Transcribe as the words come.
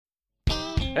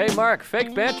Hey, Mark,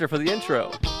 fake banter for the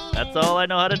intro. That's all I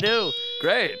know how to do.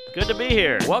 Great. Good to be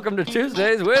here. Welcome to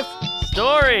Tuesdays with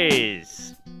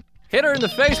Stories. Hit her in the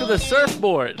face with a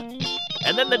surfboard.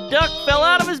 And then the duck fell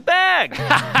out of his bag.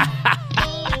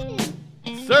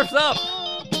 Surf's up.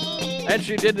 And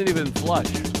she didn't even flush.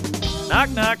 Knock,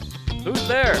 knock. Who's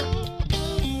there?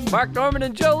 Mark Norman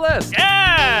and Joe List.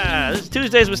 Yeah! This is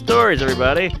Tuesdays with Stories,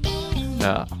 everybody.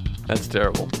 Yeah, that's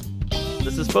terrible.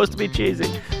 This is supposed to be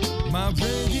cheesy. My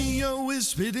radio is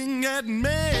spitting at me.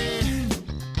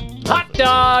 Hot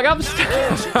dog, I'm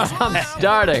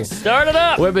starting. Start it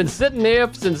up. We've been sitting here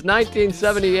since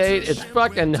 1978. It's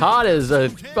fucking hot as a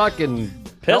fucking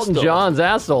Elton Pistol. John's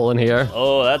asshole in here.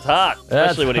 Oh, that's hot.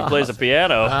 Especially when he hot. plays the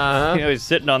piano. Uh-huh. You know, he's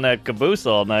sitting on that caboose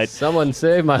all night. Someone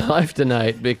saved my life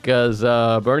tonight because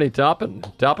Bernie Taupin,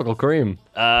 topical cream.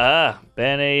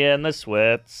 Benny and the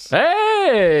Sweats.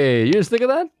 Hey, you just think of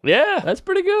that? Yeah, That's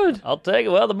pretty good. I'll take it.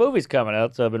 Well, the movie's coming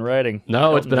out, so I've been writing.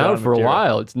 No, it's Elton been out John for a material.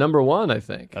 while. It's number one, I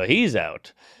think. Oh, he's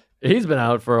out. He's been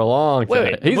out for a long time.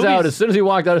 Wait, the He's out movie's- as soon as he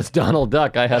walked out as Donald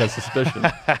Duck. I had a suspicion.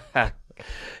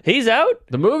 He's out?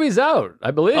 The movie's out, I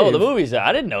believe. Oh, the movie's out.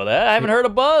 I didn't know that. I haven't heard a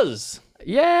buzz.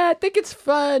 Yeah, I think it's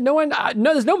fun. No,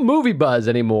 there's no movie buzz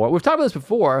anymore. We've talked about this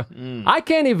before. I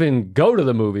can't even go to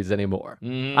the movies anymore.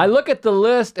 I look at the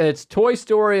list, and it's Toy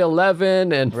Story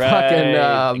 11 and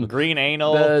fucking Green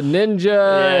Anal. the Ninja,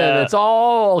 Yeah. and it's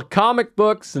all comic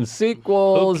books and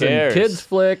sequels Who and cares? kids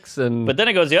flicks and. But then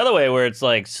it goes the other way where it's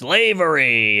like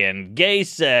slavery and gay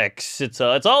sex. It's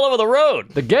all over the road.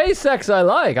 The gay sex I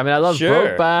like. I mean, I love Sure.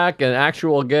 Brokeback and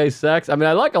actual gay sex. I mean,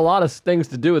 I like a lot of things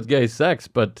to do with gay sex,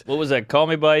 but What was that? Call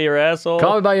Me By Your Asshole?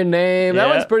 Call Me By Your Name, that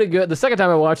Yeah. one's pretty good. The second time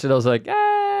I watched it, I was like,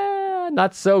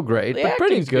 not so great, The but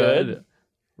pretty acting's good. good.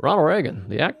 Ronald Reagan,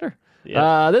 the actor.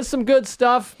 Yeah. There's some good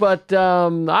stuff, but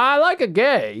I like a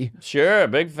gay. Sure,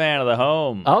 big fan of The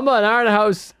Home. I'm an Iron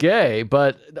House gay,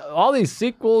 but all these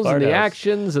sequels and the Farthouse.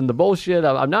 actions and the bullshit,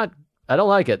 I'm not. I don't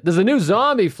like it. There's a new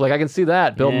zombie flick. I can see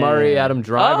that. Bill Yeah. Murray, Adam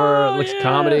Driver. Oh, It looks yeah.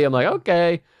 comedy. I'm like,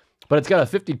 okay. But it's got a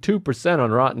 52%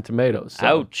 on Rotten Tomatoes. So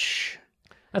Ouch.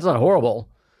 That's not horrible.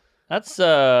 That's,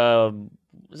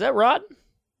 is that rotten?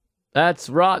 That's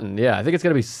rotten. Yeah, I think it's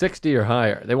going to be 60 or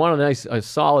higher. They want a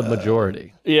solid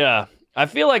majority. Yeah. I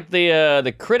feel like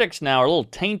the critics now are a little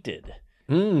tainted.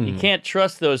 You can't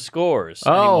trust those scores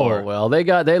anymore. Oh, well, they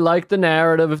like the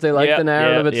narrative. If they like Yep, the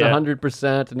narrative, yep, it's yep.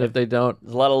 100%. And if they don't,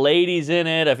 There's a lot of ladies in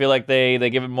it. I feel like they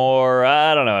give it more,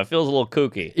 I don't know, it feels a little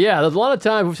kooky. yeah, there's a lot of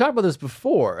times, we've talked about this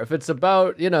before. If it's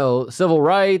about, civil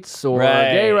rights or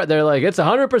Right. gay rights, they're like, it's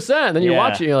 100%. Then you Yeah.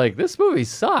 watch it and you're like, this movie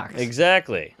sucks.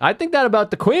 Exactly. I think that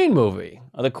about the Queen movie.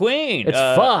 Oh, the Queen. It's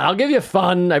fun. I'll give you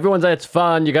fun. Everyone's like, it's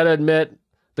fun. You got to admit,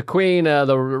 the Queen,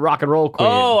 the rock and roll Queen.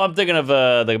 Oh, I'm thinking of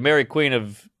the Mary Queen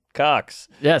of Cox.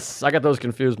 Yes, I got those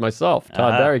confused myself.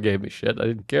 Todd Barry gave me shit. I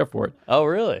didn't care for it. Oh,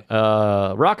 really?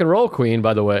 Rock and Roll Queen,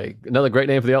 by the way. Another great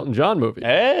name for the Elton John movie.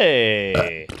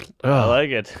 Hey, I like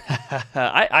it.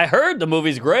 I heard the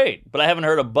movie's great, but I haven't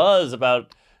heard a buzz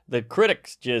about the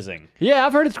critics jizzing. Yeah,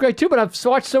 I've heard it's great too, but I've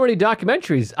watched so many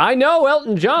documentaries. I know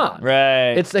Elton John.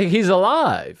 Right. It's like he's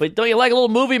alive. But don't you like a little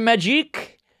movie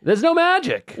magic? There's no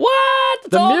magic. What? It's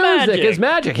The all music magic. is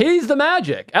magic. He's the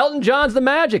magic. Elton John's the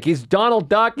magic. He's Donald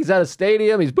Duck. He's at a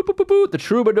stadium. He's boop, boop, boop, boop, the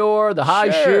troubadour, the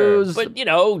high Sure, shoes. But,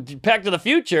 Back to the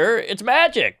Future, it's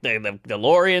magic. The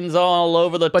DeLorean's all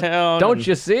over the town. Don't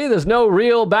you see? There's no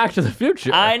real Back to the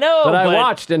Future. I know, That I but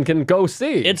watched and can go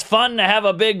see. It's fun to have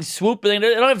a big swoop. They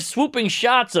don't have swooping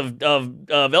shots of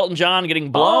Elton John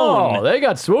getting blown. Oh, they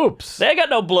got swoops. They got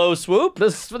no blow swoop.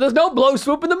 There's no blow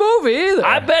swoop in the movie either.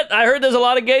 I heard there's a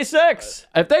lot of gay sex.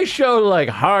 If they showed like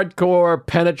hardcore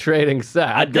penetrating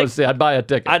sex, I'd go think- see. I'd buy a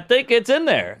ticket. I think it's in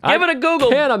there. Give it a Google,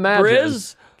 Can't imagine.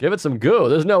 Briz. Give it some goo.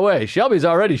 There's no way. Shelby's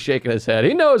already shaking his head.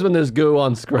 He knows when there's goo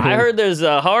on screen. I heard there's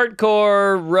a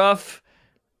hardcore, rough,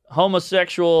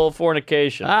 homosexual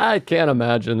fornication. I can't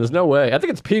imagine. There's no way. I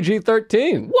think it's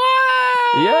PG-13. What?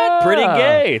 Yeah. Pretty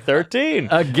gay. 13.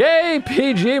 A gay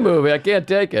PG movie. I can't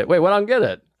take it. Wait, what? I don't get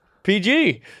it.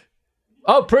 PG.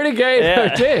 Oh, pretty gay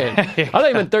Yeah. 13. I thought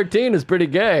even 13 is pretty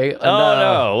gay. And, Oh,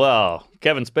 no. Well,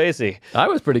 Kevin Spacey. I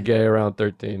was pretty gay around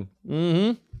 13.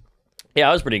 Yeah,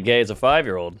 I was pretty gay as a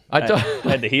 5-year-old. I to-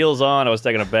 had the heels on. I was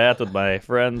taking a bath with my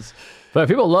friends. But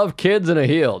people love kids in a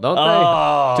heel, don't they?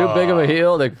 Oh. Too big of a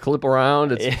heel. They clip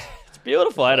around. It's It's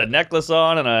beautiful. I had a necklace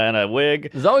on and a wig.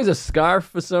 There's always a scarf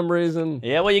for some reason.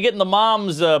 Yeah, well, you get in the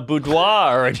mom's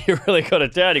boudoir and you really go to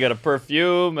town. You got a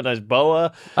perfume and a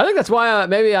boa. I think that's why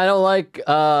maybe I don't like,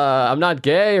 I'm not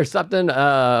gay or something.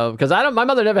 Because my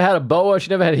mother never had a boa. She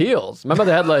never had heels. My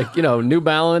mother had New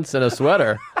Balance and a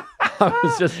sweater.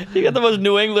 You got the most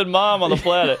New England mom on the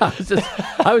planet.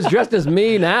 I was dressed as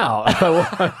me now.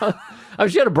 I mean,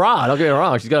 she had a bra. Don't get me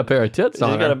wrong. She's got a pair of tits on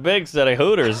She's her. got a big set of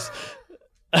hooters.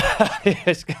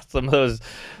 She's got some of those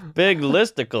big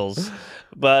listicles.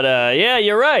 But yeah,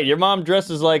 you're right. Your mom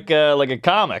dresses like a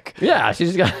comic. Yeah,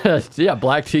 she's got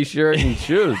black T-shirt and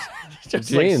shoes. Just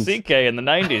jeans. like CK in the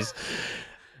 90s.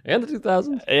 And the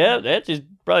 2000s. Yeah, she's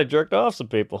probably jerked off some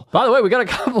people. By the way, we got a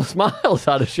couple smiles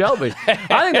out of Shelby. I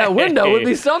think that window would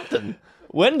be something.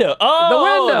 Window.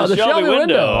 Oh, the Shelby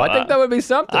window. I think that would be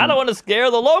something. I don't want to scare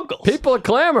the locals. People are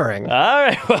clamoring. All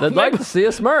right. Well, They'd like to see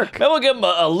a smirk. Maybe we'll give them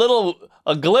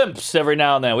a glimpse every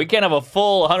now and then. We can't have a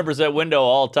full 100% window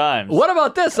all times. What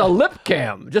about this? A lip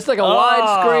cam. Just like a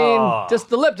wide screen. Just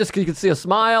the lip, just so you can see a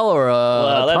smile or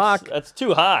a talk. That's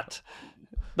too hot.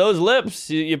 Those lips,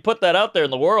 you put that out there in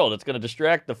the world, it's going to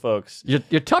distract the folks.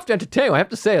 You're tough to entertain. I have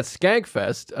to say at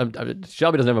Skankfest, I mean,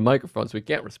 Shelby doesn't have a microphone, so we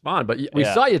can't respond, but we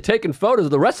saw you taking photos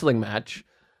of the wrestling match.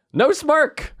 No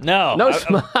smirk. No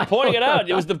smile. I'm pointing it out.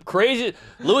 It was the crazy.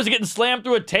 Lewis getting slammed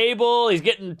through a table. He's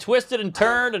getting twisted and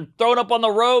turned and thrown up on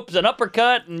the ropes and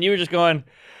uppercut, and you were just going,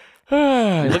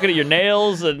 looking at your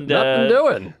nails and Nothing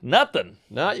doing. Nothing.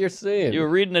 Not your scene. You were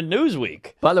reading a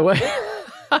Newsweek. By the way,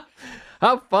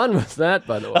 how fun was that,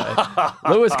 by the way?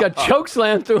 Lewis got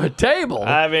chokeslammed through a table.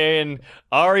 I mean,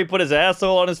 Ari put his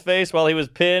asshole on his face while he was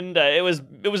pinned. It was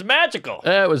magical.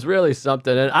 It was really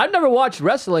something. And I've never watched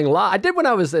wrestling live. I did when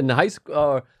I was in high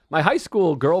school. My high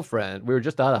school girlfriend, we were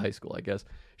just out of high school, I guess.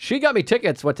 She got me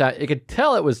tickets one time. You could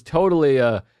tell it was totally,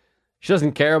 she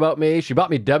doesn't care about me. She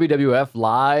bought me WWF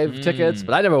live tickets,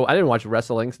 but I didn't watch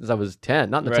wrestling since I was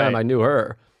 10, not in the time I knew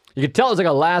her. You could tell it was like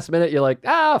a last minute. You're like,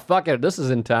 fuck it. This is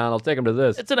in town. I'll take him to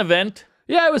this. It's an event.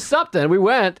 Yeah, it was something. We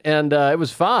went, and it was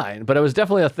fine. But it was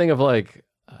definitely a thing of like,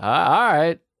 all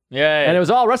right. Yeah. And it was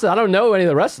all wrestling. I don't know any of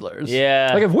the wrestlers.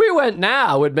 Yeah. Like if we went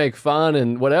now, we'd make fun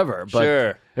and whatever. But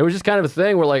sure. It was just kind of a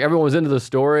thing where like everyone was into the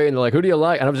story, and they're like, who do you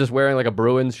like? And I was just wearing like a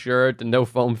Bruins shirt and no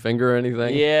foam finger or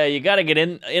anything. Yeah, you got to get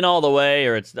in all the way,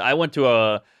 or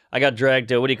I got dragged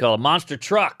to, what do you call it, monster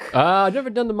truck. I've never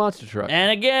done the monster truck.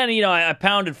 And again, I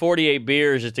pounded 48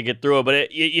 beers just to get through it,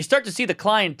 but you start to see the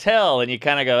clientele, and you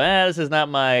kind of go, this is not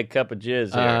my cup of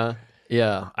jizz here.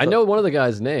 Yeah. I know one of the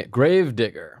guys' name,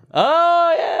 Gravedigger.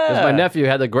 Oh, yeah. Because my nephew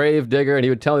had the Gravedigger, and he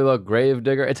would tell me about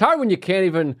Gravedigger. It's hard when you can't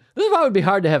even, this is why it would be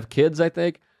hard to have kids, I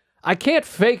think. I can't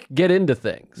fake get into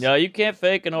things. No, you can't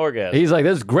fake an orgasm. He's like,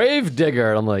 this is Gravedigger.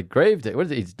 And I'm like, Gravedigger? What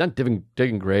is it? He's done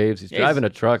digging graves. He's driving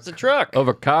a truck. It's a truck.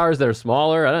 Over cars that are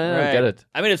smaller. I don't get it.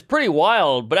 I mean, it's pretty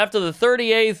wild, but after the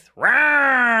 38th,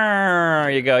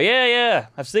 you go, yeah,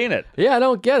 I've seen it. Yeah, I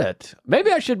don't get it.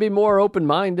 Maybe I should be more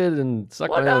open-minded and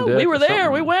suck my own dick. We were there.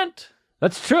 Something. We went.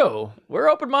 That's true. We're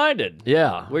open-minded.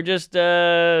 Yeah. We're just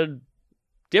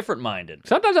different-minded.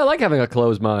 Sometimes I like having a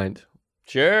closed mind.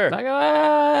 Sure. I go,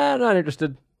 I'm not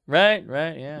interested. Right,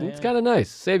 yeah. It's kind of nice.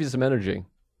 Saves you some energy.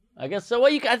 I guess so.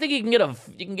 Well, I think you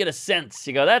can get a sense.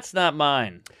 You go, that's not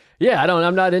mine. Yeah,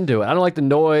 I'm not into it. I don't like the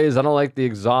noise. I don't like the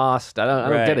exhaust. I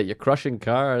don't get it. You're crushing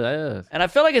cars. And I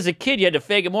felt like as a kid you had to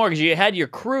fake it more because you had your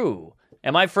crew.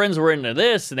 And my friends were into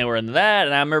this and they were into that.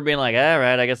 And I remember being like, all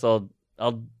right, I guess I'll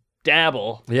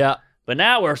dabble. Yeah. But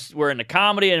now we're into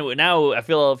comedy, and now it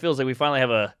feels like we finally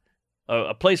have a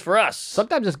place for us.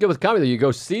 Sometimes it's good with comedy that you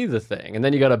go see the thing, and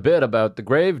then you got a bit about the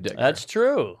Gravedigger. That's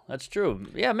true.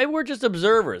 Yeah, maybe we're just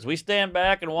observers. We stand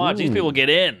back and watch. These people get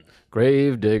in.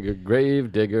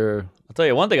 Gravedigger. I'll tell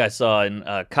you one thing I saw in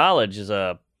college is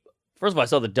first of all, I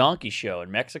saw the donkey show in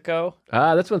Mexico.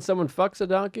 That's when someone fucks a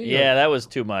donkey? Yeah, that was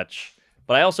too much.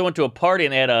 But I also went to a party,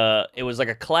 and they had it was like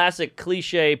a classic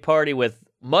cliche party with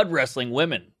mud wrestling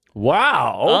women.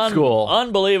 Wow, old school.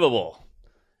 Unbelievable.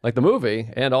 Like the movie,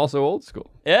 and also old school.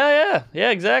 Yeah,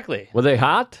 exactly. Were they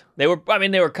hot? They were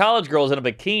college girls in a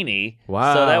bikini.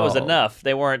 Wow. So that was enough.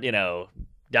 They weren't,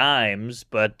 dimes,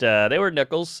 but they were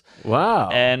nickels. Wow.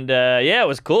 And it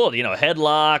was cool.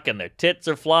 Headlock, and their tits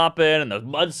are flopping, and the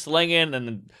mud slinging,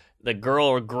 and the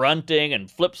girl grunting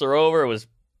and flips her over. It was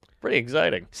pretty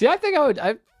exciting. See, I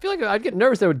feel like I'd get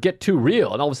nervous they would get too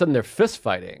real, and all of a sudden they're fist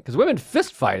fighting. Because women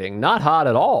fist fighting, not hot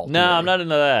at all. No, I'm not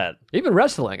into that. Even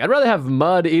wrestling. I'd rather have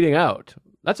mud eating out.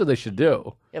 That's what they should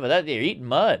do. Yeah, but you're eating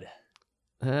mud.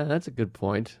 That's a good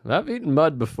point. I've eaten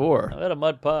mud before. I've had a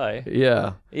mud pie.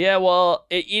 Yeah. Yeah, well,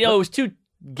 it was two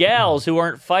gals who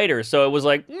weren't fighters, so it was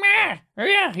like, meh,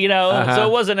 yeah, so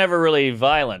it wasn't ever really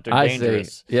violent or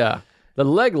dangerous. I see. Yeah. The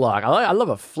leg lock. I love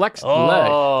a flexed leg.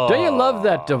 Don't you love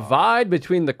that divide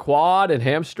between the quad and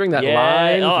hamstring, that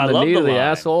line from the knee to the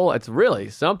asshole? It's really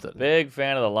something. Big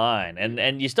fan of the line.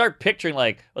 And you start picturing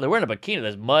like, they're wearing a bikini,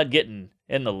 there's mud getting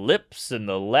And the lips and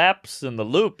the laps and the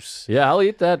loops. Yeah, I'll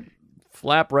eat that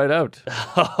flap right out.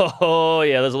 Oh,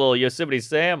 yeah, there's a little Yosemite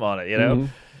Sam on it, you know?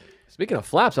 Speaking of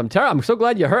flaps, I'm so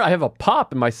glad you heard. I have a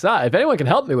pop in my side. If anyone can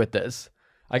help me with this,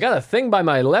 I got a thing by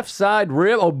my left side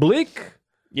rib, oblique.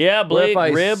 Yeah, Where Blake, if I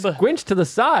rib. squinch to the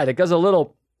side, it goes a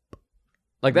little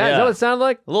like that. Is that Yeah. what it sounded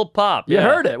like? A little pop. You yeah.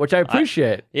 heard it, which I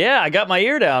appreciate. Yeah, I got my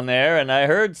ear down there, and I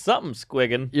heard something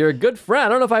squigging. You're a good friend. I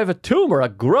don't know if I have a tumor, a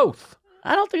growth.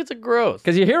 I don't think it's a growth.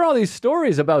 Because you hear all these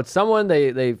stories about someone,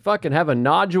 they fucking have a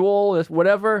nodule,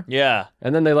 whatever. Yeah.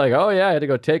 And then they like, oh yeah, I had to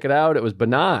go take it out. It was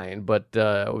benign, but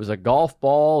it was a golf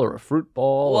ball or a fruit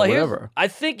ball or whatever. I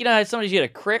think, you know how sometimes you get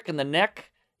a crick in the neck?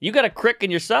 You got a crick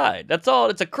in your side. That's all.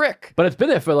 It's a crick. But it's been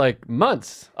there for like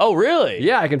months. Oh, really?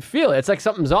 Yeah, I can feel it. It's like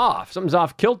something's off. Something's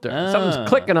off kilter. Ah. Something's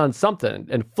clicking on something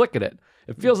and flicking it.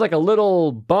 It feels like a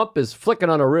little bump is flicking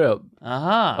on a rib.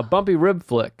 Uh-huh. A bumpy rib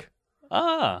flick.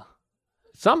 Ah.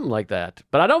 Something like that.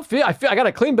 But I feel I got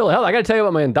a clean bill of health. I got to tell you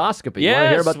about my endoscopy. You want to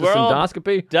hear Yes, about this we're all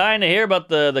endoscopy? Dying to hear about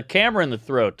the camera in the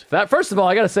throat. First of all,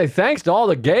 I got to say thanks to all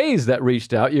the gays that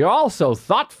reached out. You're all so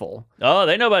thoughtful. Oh,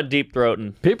 they know about deep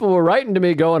throating. People were writing to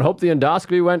me going, hope the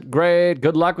endoscopy went great.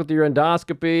 Good luck with your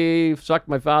endoscopy. Suck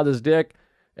my father's dick.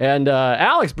 And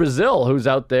Alex Brazil, who's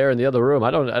out there in the other room.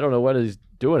 I don't know what he's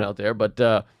doing out there, but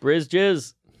Briz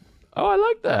jizz. oh, I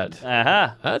like that.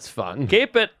 Uh-huh. That's fun.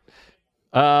 Keep it.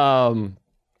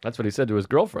 That's what he said to his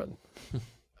girlfriend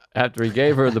after he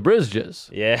gave her the brizges.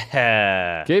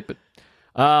 Yeah. Keep it.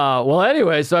 Well,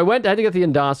 anyway, so I had to get the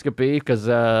endoscopy because,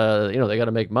 they got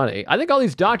to make money. I think all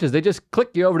these doctors, they just click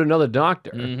you over to another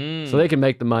doctor so they can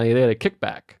make the money. They had a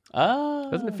kickback. Ah.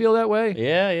 Doesn't it feel that way?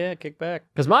 Yeah, kick back.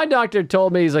 Because my doctor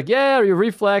told me, he's like, yeah, your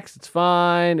reflex, it's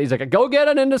fine. He's like, go get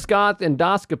an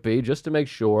endoscopy just to make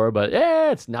sure. But,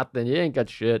 yeah, it's nothing. You ain't got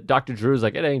shit. Dr. Drew's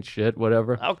like, it ain't shit,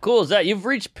 whatever. How cool is that? You've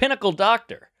reached pinnacle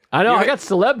doctor. I know, I You're- got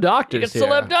celeb doctors You got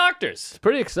celeb here. doctors. It's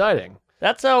pretty exciting.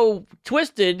 That's how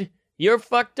twisted your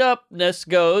fucked upness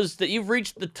goes that you've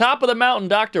reached the top of the mountain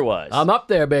doctor-wise. I'm up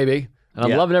there, baby. And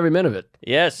I'm Yeah. loving every minute of it.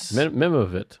 Yes. Minute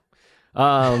of it.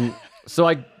 So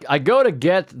I go to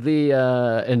get the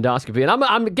endoscopy, and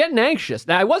I'm getting anxious.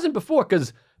 Now, I wasn't before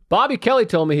because Bobby Kelly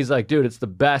told me, he's like, dude, it's the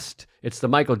best. It's the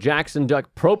Michael Jackson duck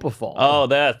propofol. Oh,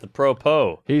 that's the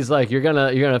Pro-Po. He's like, you're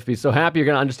gonna be so happy. You're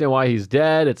gonna understand why he's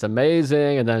dead. It's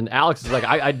amazing. And then Alex is like,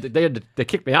 they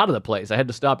kicked me out of the place. I had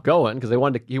to stop going because he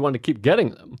wanted to keep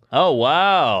getting them. Oh,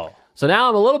 wow. So now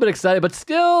I'm a little bit excited, but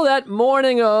still that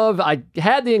morning I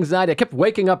had the anxiety. I kept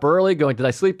waking up early going, did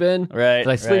I sleep in? Right, Did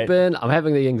I sleep right. in? I'm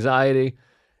having the anxiety.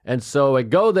 And so I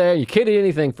go there, you can't eat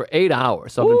anything for 8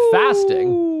 hours. So I've been fasting.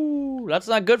 Ooh, that's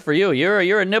not good for you.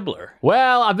 You're a nibbler.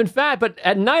 Well, I've been fat, but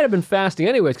at night I've been fasting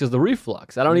anyways because the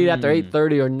reflux. I don't eat after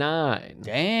 8:30 or 9.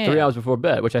 Damn. 3 hours before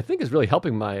bed, which I think is really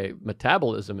helping my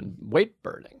metabolism and weight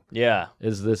burning. Yeah.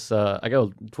 Is this, I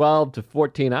go 12 to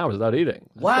 14 hours without eating.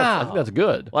 I think that's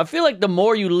good. Well, I feel like the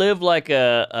more you live like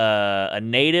a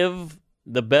native,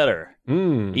 the better.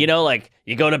 You know, like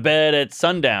you go to bed at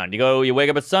sundown. You wake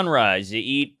up at sunrise. You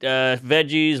eat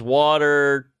veggies,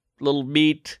 water, little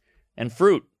meat, and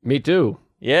fruit. Me too.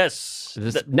 Yes.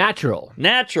 It's natural.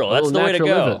 Natural. A That's little the way to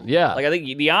natural go. living, yeah. Like I think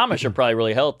the Amish are probably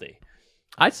really healthy.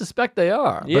 I suspect they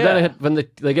are. But Yeah. then when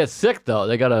they get sick, though,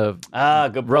 they got to Ah,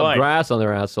 good rub point. grass on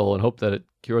their asshole and hope that it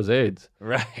cures AIDS.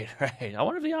 Right. I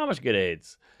wonder if the Amish get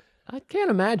AIDS. I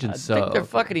can't imagine I so. think they're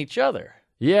fucking each other.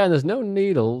 Yeah, and there's no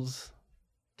needles.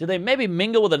 Do they maybe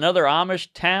mingle with another Amish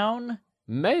town?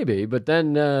 Maybe, but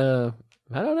then,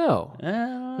 I don't know. I don't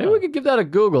know. Maybe we could give that a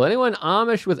Google. Anyone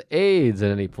Amish with AIDS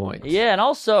at any point? Yeah, and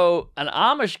also an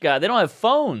Amish guy, they don't have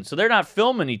phones, so they're not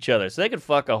filming each other, so they could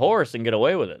fuck a horse and get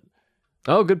away with it.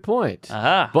 Oh, good point.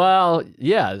 Aha. Well,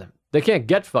 yeah, they can't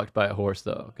get fucked by a horse,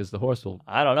 though, because the horse will...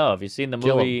 I don't know. Have you seen the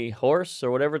Kill 'em. movie Horse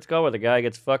or whatever it's called, where the guy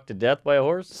gets fucked to death by a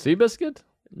horse? Seabiscuit?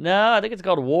 No, I think it's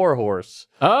called War Horse.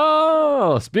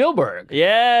 Oh, Spielberg.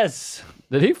 Yes.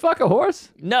 Did he fuck a horse?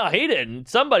 No, he didn't.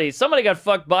 Somebody got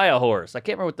fucked by a horse. I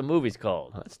can't remember what the movie's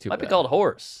called. That's too Might be bad. called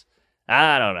Horse.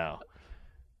 I don't know.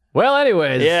 Well,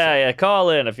 anyways. Yeah. Call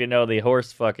in if you know the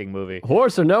horse fucking movie.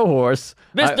 Horse or no horse.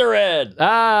 Mr. Ed.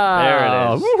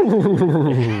 Ah.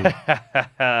 There it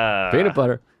is. Peanut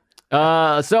butter.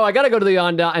 So I got to go to the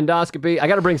endoscopy. I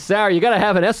got to bring Sarah. You got to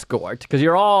have an escort because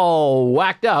you're all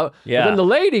whacked out. Yeah. But then the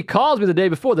lady calls me the day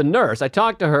before, the nurse. I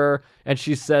talked to her, and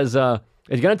she says,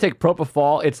 it's going to take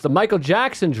propofol. It's the Michael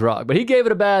Jackson drug, but he gave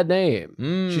it a bad name.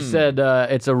 She said,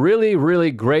 it's a really,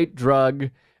 really great drug,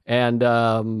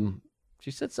 and she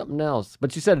said something else.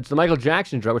 But she said it's the Michael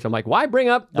Jackson drug, which I'm like, why bring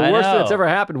up the I worst know. that's ever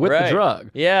happened with Right. the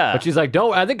drug? Yeah. But she's like,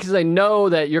 don't, I think because they know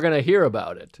that you're going to hear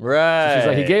about it. Right. She's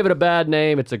like, he gave it a bad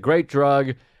name. It's a great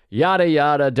drug. yada,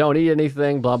 yada, don't eat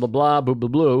anything, blah, blah, blah, boo, boo,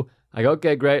 blue. I go,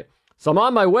 okay, great. So I'm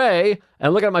on my way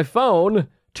and looking at my phone.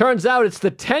 Turns out it's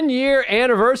the 10-year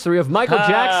anniversary of Michael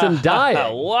Jackson dying.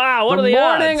 Wow, what are the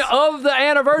morning odds? of the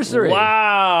anniversary.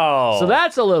 Wow. So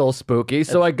that's a little spooky.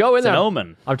 So I go in It's there. an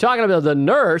omen. I'm talking about the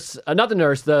nurse, not the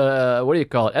nurse, the, what do you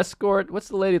call it? Escort? What's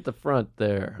the lady at the front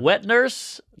there? Wet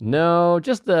nurse? No,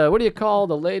 just the, what do you call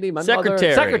the lady? My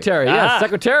Secretary. Mother? Secretary, yes, Ah.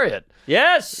 Secretariat.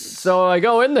 Yes. So I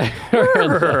go in there.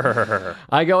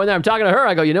 I go in there. I'm talking to her.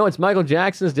 I go, it's Michael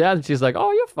Jackson's dad. And she's like,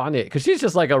 oh, you're funny. Because she's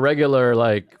just like a regular,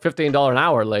 like, $15 an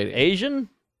hour lady. Asian?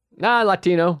 Nah,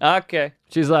 Latino. Okay.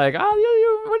 She's like,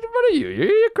 oh, what are you?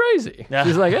 You're crazy.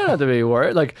 She's like, you don't have to be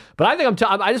worried. Like, but I think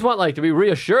I just want like to be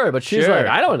reassured. But she's Sure. like,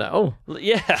 I don't know.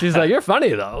 Yeah. She's like, you're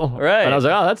funny though. Right. And I was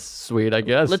like, oh, that's sweet, I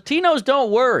guess. Latinos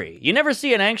don't worry. You never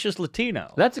see an anxious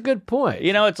Latino. That's a good point.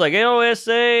 It's like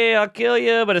AOSA, I'll kill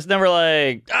you, but it's never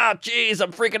like, jeez,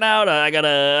 I'm freaking out. I got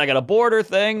a border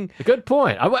thing. Good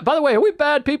point. By the way, are we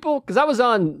bad people? Because I was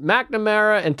on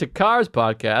McNamara and Takar's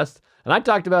podcast, and I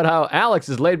talked about how Alex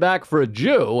is laid back for a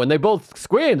Jew, and they both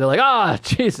screamed. They're like,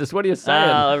 Jesus, what are you saying?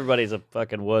 Everybody's a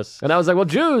fucking wuss. And I was like, well,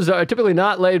 Jews are typically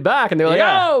not laid back. And they were like,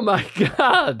 Yeah. oh, my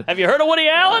God. Have you heard of Woody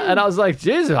Allen? And I was like,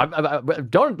 Jesus,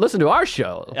 don't listen to our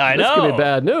show. I This could know. be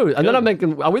bad news. And then I'm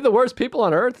thinking, are we the worst people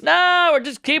on earth? No, we're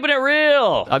just keeping it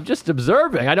real. I'm just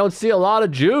observing. I don't see a lot of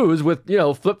Jews with,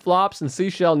 flip-flops and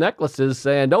seashell necklaces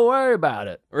saying, don't worry about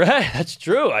it. Right, that's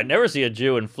true. I never see a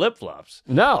Jew in flip-flops.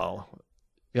 No.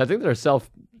 I think they're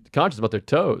self-conscious about their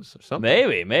toes or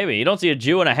something. Maybe. You don't see a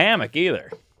Jew in a hammock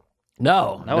either.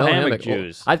 No hammock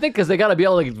Jews. I think because they got to be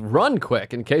able to run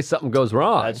quick in case something goes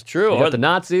wrong. That's true. You Or got the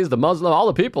Nazis, the Muslim, all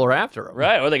the people are after them.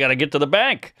 Right, or they got to get to the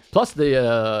bank. Plus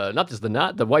the not just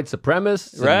the white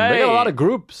supremacists. and Right. They got a lot of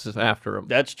groups after them.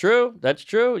 That's true.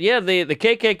 Yeah, the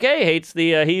KKK hates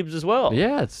the Hebes as well.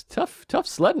 Yeah, it's tough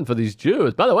sledding for these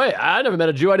Jews. By the way, I never met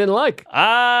a Jew I didn't like.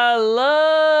 I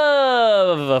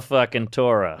love a fucking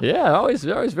Torah. Yeah, always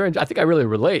very. I think I really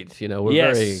relate. We're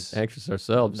Yes. very anxious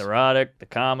ourselves. Neurotic, the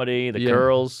comedy, the Yeah.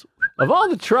 girls. Of all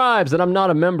the tribes that I'm not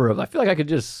a member of, I feel like I could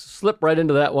just slip right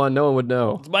into that one. No one would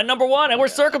know. It's my number one, and we're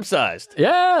circumcised.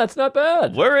 Yeah, that's not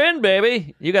bad. We're in,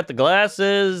 baby. You got the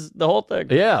glasses, the whole thing.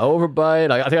 Yeah,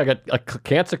 overbite. I think I got a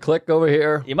cancer click over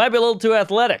here. You might be a little too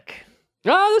athletic.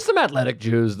 Oh, there's some athletic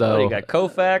Jews though. You got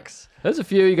Koufax. There's a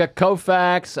few. You got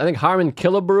Koufax. I think Harmon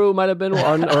Killebrew might have been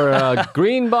one, or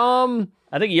Greenbaum.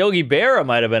 I think Yogi Berra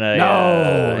might have been a.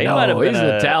 he might have been he's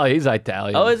Italian. He's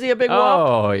Italian. Oh, is he a big womp?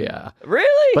 Oh, yeah.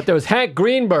 Really? But there was Hank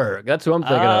Greenberg. That's who I'm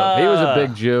thinking of. He was a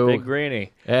big Jew. Big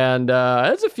greenie. And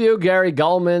there's a few. Gary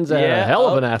Gulman's a hell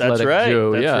of an athletic that's right.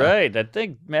 Jew. That's yeah. right. I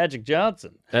think Magic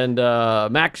Johnson. And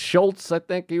Max Schultz, I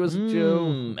think he was a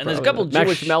Jew. And there's a couple Max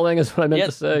Jewish- Schmeling is what I meant Yeah,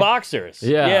 to say. boxers.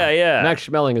 Yeah. Yeah. Max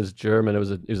Schmeling is German. He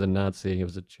was a Nazi. He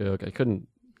was a joke. I couldn't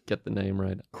get the name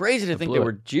right. Crazy to think blew there it.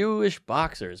 were Jewish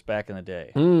boxers back in the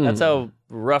day. That's how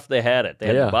rough they had it. They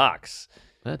had Yeah. to box.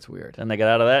 That's weird. Then they got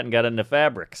out of that and got into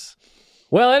fabrics.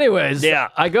 Well, anyways, Yeah.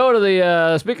 I go to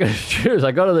the, speaking of Jews,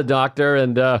 I go to the doctor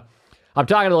and I'm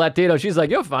talking to the Latino. She's like,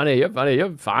 you're funny,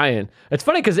 you're fine. It's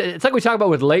funny because it's like we talk about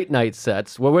with late night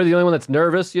sets where we're the only one that's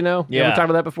nervous, You ever Yeah. talked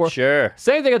about that before? Sure.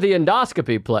 Same thing at the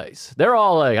endoscopy place. They're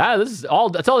all like, that's all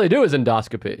they do is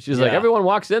endoscopy. She's like, Yeah. everyone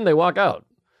walks in, they walk out.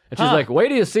 And she's like, wait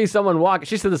till you see someone walk.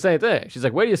 She said the same thing. She's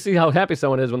like, wait till you see how happy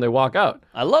someone is when they walk out.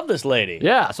 I love this lady.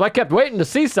 Yeah, so I kept waiting to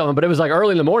see someone, but it was like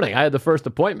early in the morning. I had the first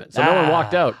appointment, so no one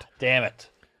walked out. Damn it.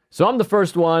 So I'm the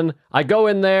first one. I go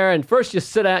in there, and first you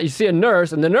see a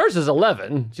nurse, and the nurse is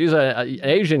 11. She's an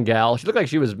Asian gal. She looked like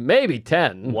she was maybe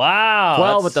 10. Wow.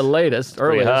 12 at the latest,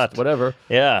 pretty earliest, hot. whatever.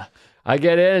 Yeah. I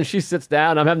get in, and she sits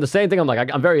down. I'm having the same thing. I'm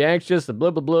like, I'm very anxious, and blah,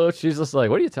 blah, blah. She's just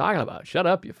like, what are you talking about? Shut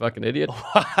up, you fucking idiot.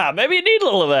 Maybe you need a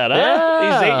little of that, huh?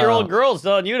 Yeah. These 8-year-old girls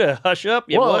telling you to hush up,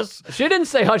 you wuss. She didn't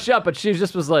say hush up, but she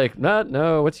just was like,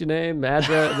 no, what's your name?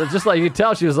 Address. Just like you could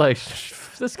tell, she was like,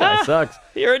 this guy sucks.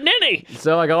 You're a ninny.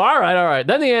 So I go, all right.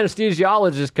 Then the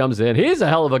anesthesiologist comes in. He's a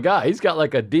hell of a guy. He's got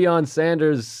like a Deion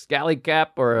Sanders scally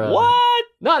cap or a... What?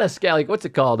 Not a scally, what's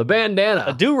it called? A bandana.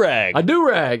 A do-rag. A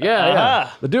do-rag, yeah.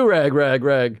 Uh-huh. The do-rag,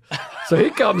 rag. So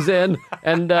he comes in,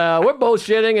 and we're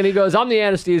bullshitting, and he goes, I'm the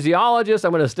anesthesiologist.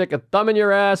 I'm going to stick a thumb in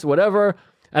your ass, whatever.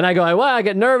 And I go, well, I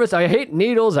get nervous. I hate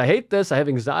needles. I hate this. I have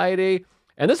anxiety.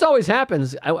 And this always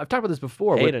happens. I've talked about this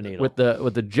before. Hate a needle. With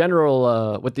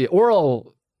the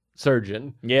oral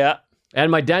surgeon. Yeah. And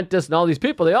my dentist and all these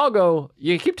people, they all go,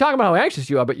 you keep talking about how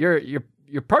anxious you are, but you're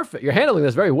perfect. You're handling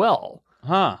this very well.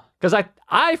 Huh. Because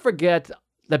I forget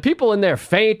that people in there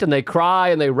faint and they cry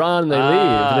and they run and they leave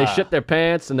and they shit their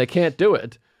pants and they can't do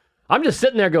it. I'm just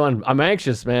sitting there going, I'm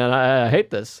anxious, man. I hate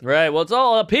this. Right. Well, it's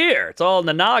all up here. It's all in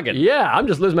the noggin. Yeah, I'm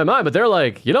just losing my mind. But they're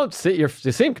like, you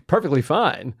seem perfectly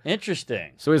fine.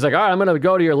 Interesting. So he's like, all right, I'm going to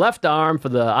go to your left arm for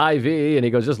the IV. And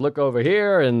he goes, just look over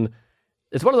here. And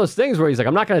it's one of those things where he's like,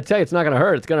 I'm not going to tell you it's not going to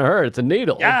hurt. It's going to hurt. It's a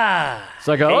needle. Ah.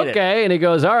 So I go, okay. And he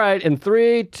goes, all right, in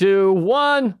 3, 2,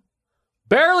 1.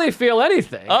 Barely feel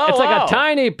anything. Oh, it's like wow. a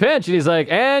tiny pinch. And he's like,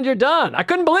 and you're done. I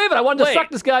couldn't believe it. I wanted to suck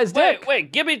this guy's dick.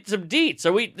 Wait, give me some deets.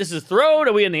 This is throat?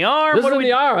 Are we in the arm? This is in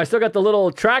the arm. I still got the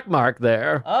little track mark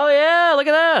there. Oh, yeah, look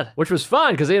at that. Which was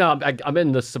fun because, I'm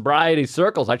in the sobriety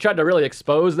circles. I tried to really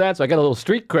expose that, so I got a little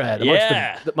street cred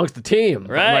amongst the team.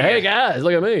 Right. I'm like, hey, guys,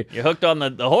 look at me. You're hooked on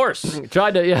the horse.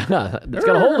 Tried to, it's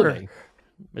got a hold of me.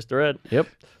 Mr. Ed. Yep.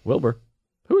 Wilbur.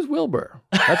 Who's Wilbur?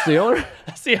 That's the owner?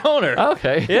 That's the owner.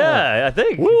 Okay. Yeah, I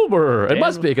think. Wilbur. It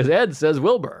must be because Ed says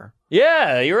Wilbur.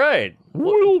 Yeah, you're right.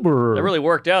 Wilbur. It really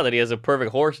worked out that he has a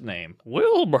perfect horse name.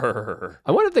 Wilbur.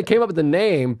 I wonder if they came up with the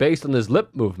name based on this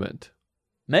lip movement.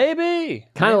 Maybe.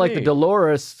 Kind of like the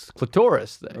Dolores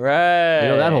clitoris thing. Right. You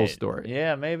know that whole story.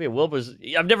 Yeah, maybe. Wilbur's.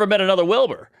 I've never met another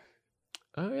Wilbur.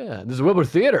 Oh, yeah. There's Wilbur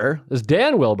Theater. There's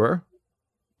Dan Wilbur.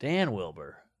 Dan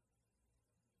Wilbur.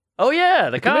 Oh, yeah,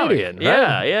 the comedian,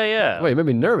 right? Yeah. Wait, it made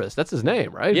me nervous. That's his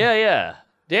name, right? Yeah.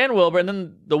 Dan Wilbur, and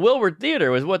then the Wilbur Theater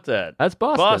was what's that? That's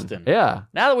Boston. Yeah.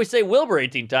 Now that we say Wilbur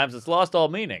 18 times, it's lost all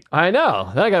meaning. I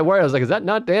know. Then I got worried. I was like, is that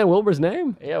not Dan Wilbur's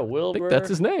name? Yeah, Wilbur. I think that's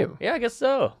his name. Yeah, I guess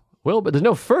so. Wilbur. There's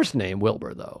no first name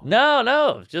Wilbur, though.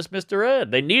 No, just Mr.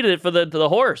 Ed. They needed it for the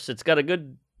horse. It's got a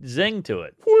good zing to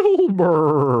it.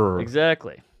 Wilbur.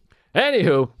 Exactly.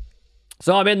 Anywho,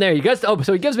 so I'm in there. So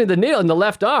he gives me the needle in the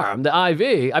left arm, the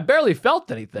IV. I barely felt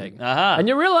anything. Uh-huh. And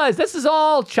you realize this is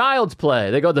all child's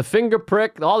play. They go the finger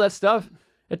prick, all that stuff.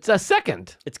 It's a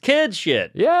second. It's kid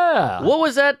shit. Yeah. What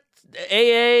was that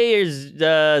AA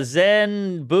or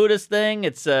Zen Buddhist thing?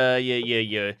 It's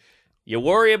you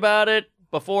worry about it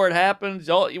before it happens.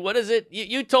 What is it?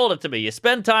 You told it to me. You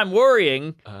spend time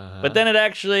worrying, but then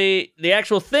the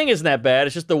actual thing isn't that bad.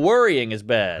 It's just the worrying is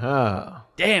bad. Oh.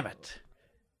 Damn it.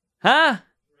 Huh?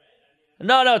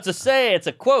 No, it's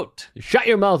a quote. Shut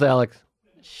your mouth, Alex.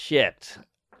 Shit.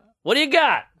 What do you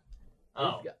got?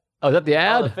 Oh, is that the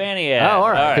ad? Oh, the fanny ad. Oh,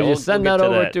 all right. Can you send that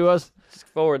over to us? Just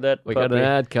forward that. We got an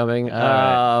ad coming.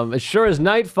 Right. As sure as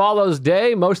night follows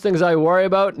day, most things I worry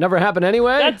about never happen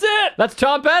anyway. That's it. That's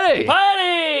Tom Petty.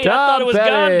 Petty. Tom I thought it was Petty.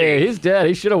 Gandhi. He's dead.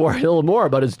 He should have worried a little more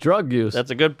about his drug use.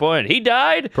 That's a good point. He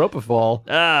died? Propofol.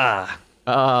 Ah.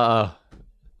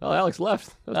 Well, Alex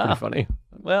left. That's pretty funny.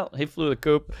 Well, he flew the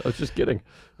coop. I was just kidding.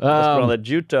 Let's put on that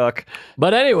Jew talk.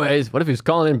 But anyways, what if he's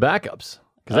calling in backups?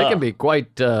 Because they can be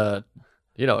quite,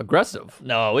 aggressive.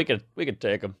 No, we could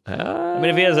take him. I mean,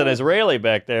 if he has an Israeli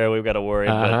back there, we've got to worry.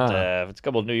 But if it's a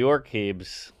couple of New York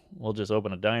Hebes, we'll just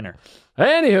open a diner.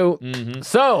 Anywho,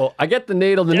 so I get the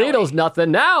needle. The needle's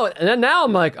nothing. Now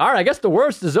I'm like, all right, I guess the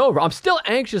worst is over. I'm still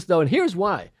anxious, though, and here's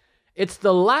why. It's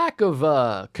the lack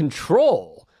of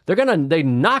control. They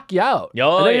knock you out.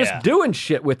 Oh, and they're just doing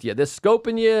shit with you. They're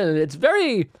scoping you, and it's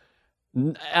very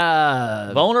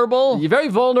vulnerable. You're very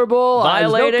vulnerable.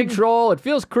 Violating. There's no control. It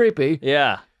feels creepy.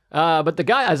 Yeah. But the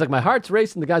guy, I was like, my heart's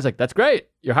racing. The guy's like, that's great.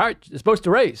 Your heart is supposed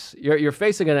to race. You're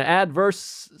facing an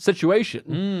adverse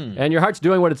situation, and your heart's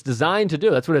doing what it's designed to do.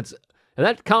 That's what it's. And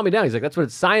that calmed me down. He's like, that's what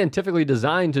it's scientifically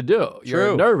designed to do. You're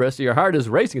True. nervous. Your heart is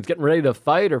racing. It's getting ready to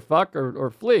fight or fuck or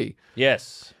flee.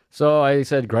 Yes. So I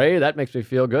said, great, that makes me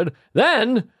feel good.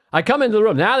 Then I come into the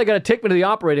room. Now they got to take me to the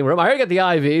operating room. I already got the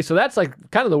IV, so that's like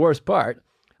kind of the worst part.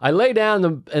 I lay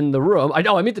down in the room.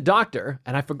 I meet the doctor,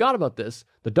 and I forgot about this.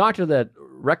 The doctor that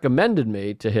recommended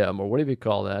me to him, or whatever you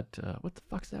call that. What the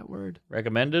fuck's that word?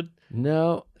 Recommended?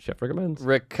 No, chef recommends. I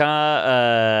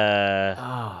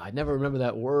never remember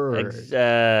that word.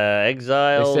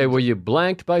 Exiled. They say, were you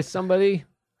blanked by somebody?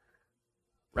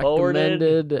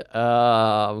 Forwarded?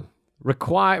 Recommended.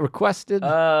 Requested.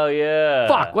 Oh, yeah.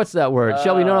 Fuck, what's that word?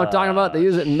 Shelby, you know what I'm talking about? They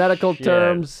use it in medical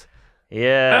terms.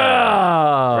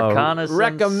 Yeah. Reconnaissance.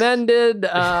 Recommended.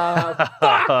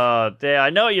 Oh, damn. I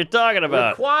know what you're talking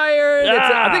about. Required.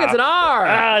 I think it's an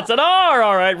R. It's an R,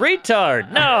 all right.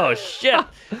 Retard. No, shit.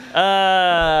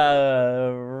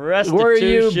 Restitution. Were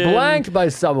you blanked by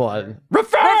someone?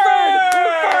 Referred!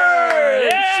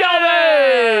 Yeah!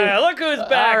 Shelby! Look who's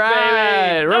back,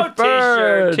 baby. right. No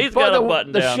Referred. t-shirt. He's Boy, got a the,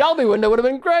 button the down. Shelby window would have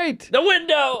been great. The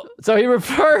window. So he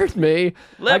referred me.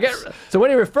 So when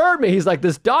he referred me, he's like,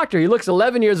 this doctor, he looks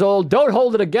 11 years old. Don't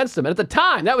hold it against him. And at the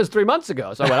time, that was 3 months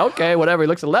ago. So I went, okay, whatever. He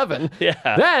looks 11. Yeah.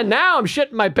 Then now I'm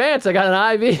shitting my pants. I got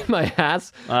an IV in my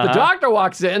ass. The doctor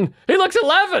walks in. He looks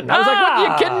 11. I was like, what, are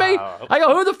you kidding me? I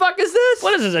go, who the fuck is this?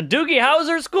 What is this, a Doogie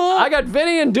Howser school? I got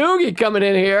Vinny and Doogie coming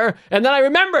in here. And then I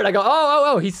remembered. I go,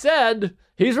 oh, he said...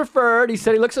 He's referred. He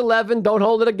said he looks 11. Don't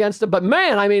hold it against him. But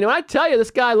man, I mean, when I tell you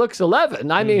this guy looks 11,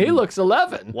 I mean, he looks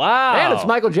 11. Wow. And it's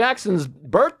Michael Jackson's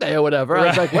birthday or whatever. I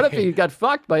was like, what if he got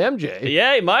fucked by MJ?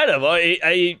 Yeah, he might have.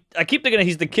 I keep thinking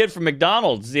he's the kid from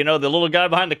McDonald's, you know, the little guy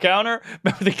behind the counter.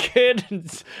 Remember the kid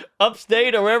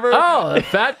upstate or wherever? Oh, the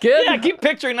fat kid? Yeah, I keep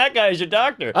picturing that guy as your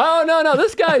doctor. Oh, no.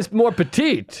 This guy's more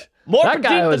petite. More petite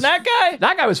than that guy?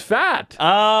 That guy was fat.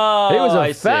 Oh, He was a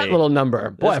I fat see. little number.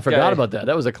 Boy, This I forgot guy- about that.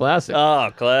 That was a classic. Oh,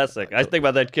 classic. I think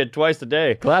about that kid twice a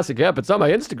day. Classic, yep. It's on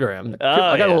my Instagram. Oh, I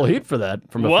got a yeah. little heat for that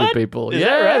from a What? few people. Is yeah,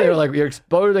 that right? They were like, you're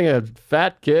exposing a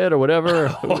fat kid or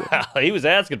whatever. Wow, he was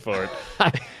asking for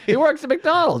it. He works at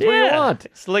McDonald's. What do you want?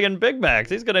 Slinging Big Macs.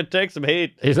 He's going to take some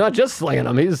heat. He's not just slinging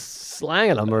them, he's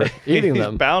slanging them or eating He's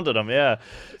them. pounding them, yeah.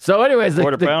 So anyways, the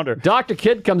Quarter pounder. Dr.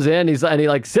 Kid comes in, and he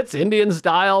like sits Indian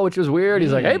style, which was weird.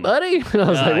 He's like, hey, buddy. And I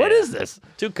was like, what yeah. is this?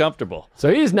 Too comfortable.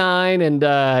 So he's 9, and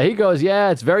he goes, yeah,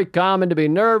 it's very common to be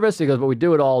nervous. He goes, but we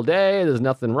do it all day. There's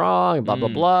nothing wrong, and blah, blah,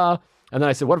 blah. And then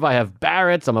I said, what if I have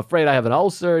Barrett's? I'm afraid I have an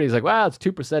ulcer. And he's like, wow, it's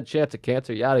 2% chance of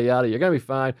cancer, yada, yada. You're going to be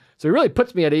fine. So he really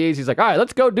puts me at ease. He's like, all right,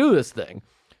 let's go do this thing.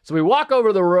 So we walk over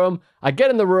to the room. I get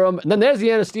in the room, and then there's the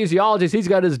anesthesiologist. He's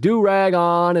got his do-rag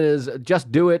on and his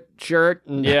Just Do It shirt.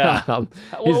 And, Yeah. he's-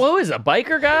 Who is a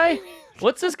biker guy?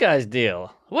 What's this guy's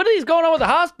deal? What is going on with the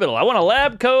hospital? I want a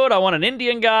lab coat. I want an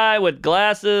Indian guy with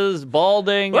glasses,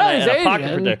 balding, well, and, he's and a Asian.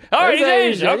 pocket protector. All right, he's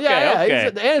Asian. Okay, yeah, okay.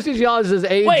 The anesthesiologist is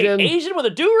Asian. Wait, Asian with a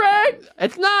do-rag?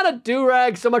 It's not a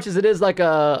do-rag so much as it is like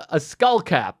a skull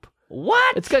cap.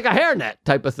 What? It's like a hairnet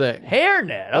type of thing.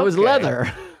 hairnet. It was okay.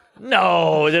 leather.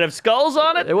 No, did it have skulls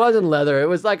on it? It wasn't leather. It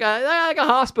was like a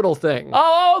hospital thing.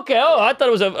 Oh, okay. Oh, I thought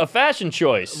it was a fashion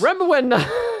choice. Remember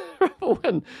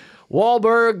when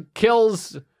Wahlberg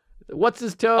kills what's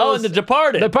his toes? Oh, and The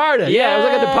Departed. Departed. Yeah, it was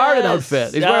like a Departed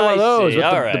outfit. He's wearing one of those with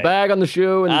All the right. bag on the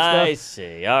shoe and I stuff.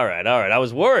 see. All right. I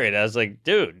was worried. I was like,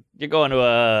 dude, you're going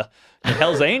to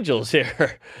Hell's Angels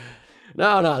here.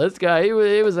 No, this guy, he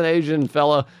was an Asian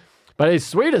fella, but he's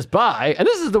sweet as pie. And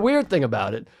this is the weird thing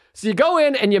about it. So you go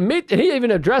in and you meet, and he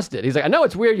even addressed it. He's like, I know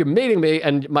it's weird you're meeting me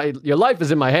and your life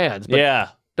is in my hands, but Yeah.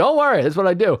 don't worry, that's what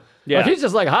I do. Yeah. Like, he's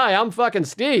just like, hi, I'm fucking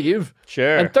Steve.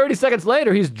 Sure. And 30 seconds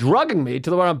later, he's drugging me to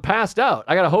the where I'm passed out.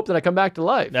 I got to hope that I come back to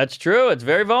life. That's true. It's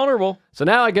very vulnerable. So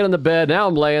now I get in the bed. Now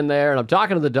I'm laying there, and I'm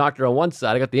talking to the doctor on one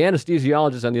side. I got the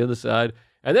anesthesiologist on the other side.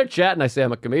 And they're chatting. I say,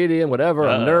 I'm a comedian, whatever.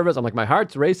 I'm nervous. I'm like, my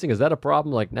heart's racing. Is that a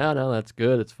problem? Like, no, that's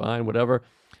good. It's fine, whatever.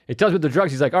 He tells me the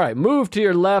drugs. He's like, all right, move to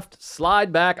your left,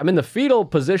 slide back. I'm in the fetal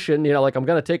position, like I'm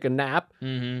going to take a nap.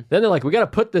 Mm-hmm. Then they're like, we got to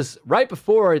put this, right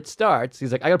before it starts,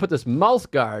 he's like, I got to put this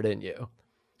mouth guard in you.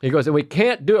 He goes, and we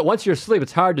can't do it. Once you're asleep,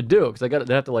 it's hard to do because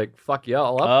they have to like fuck you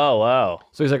all up. Oh, wow.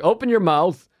 So he's like, open your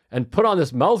mouth and put on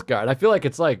this mouth guard. I feel like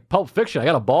it's like Pulp Fiction. I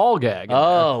got a ball gag. in there.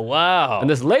 Oh, wow. And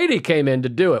this lady came in to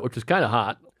do it, which was kind of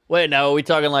hot. Wait, now are we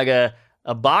talking like a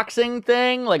boxing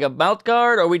thing, like a mouth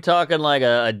guard? Or are we talking like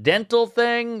a dental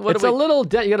thing? It's a little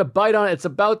dent. You got to bite on it. It's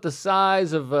about the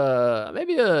size of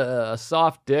maybe a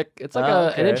soft dick. It's like Oh,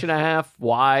 an okay. inch and a half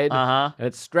wide. Uh-huh. And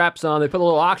it straps on. They put a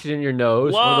little oxygen in your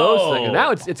nose. One of those Whoa. things. And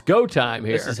now it's go time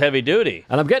here. This is heavy duty.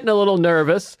 And I'm getting a little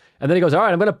nervous. And then he goes, all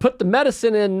right, I'm going to put the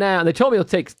medicine in now. And they told me it'll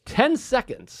take 10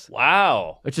 seconds,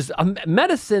 Wow. which is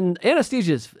medicine.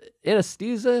 Anesthesia.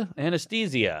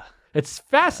 Anesthesia. It's Some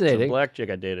fascinating. black chick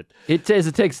I dated. It says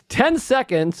it takes 10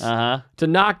 seconds Uh-huh. to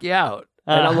knock you out.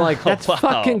 And I'm like, that's Wow.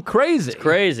 fucking crazy.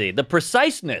 Crazy. The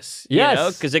preciseness.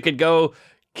 Yes. Because it could go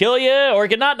kill you, or it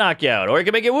could not knock you out, or it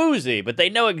could make you woozy, but they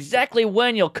know exactly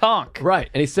when you'll conk. Right.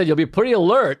 And he said you'll be pretty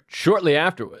alert shortly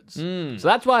afterwards. So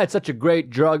that's why it's such a great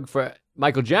drug for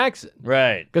Michael Jackson.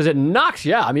 Right. Because it knocks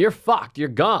you out. I mean, you're fucked. You're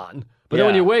gone. But then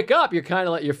when Yeah. you wake up, you're kind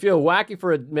of like, you feel wacky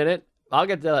for a minute. I'll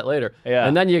get to that later. Yeah.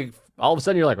 And then all of a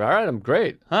sudden you're like, all right, I'm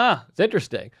great. Huh. It's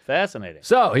interesting. Fascinating.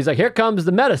 So he's like, here comes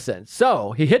the medicine.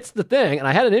 So he hits the thing, and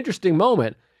I had an interesting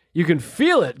moment. You can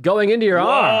feel it going into your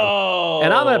arm. Whoa.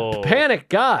 And I'm a panic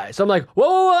guy. So I'm like,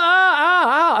 whoa,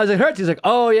 ah. I was like, it hurts. He's like,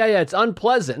 oh, yeah, it's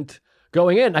unpleasant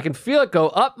going in. I can feel it go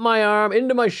up my arm,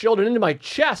 into my shoulder, and into my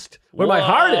chest where my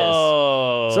heart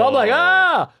is. So I'm like,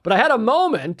 ah. But I had a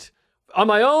moment on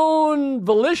my own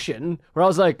volition where I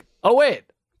was like, oh, wait.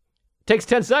 takes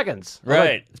 10 seconds. I was Right.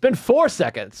 like, it's been 4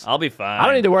 seconds. I'll be fine. I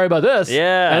don't need to worry about this.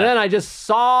 Yeah. And then I just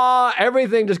saw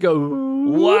everything just go.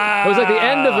 Wow. It was like the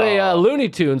end of a Looney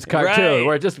Tunes cartoon Right.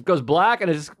 where it just goes black and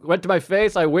it just went to my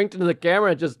face. I winked into the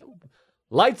camera and it just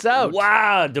lights out.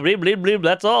 Wow. Bleep, bleep, bleep.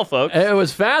 That's all, folks. It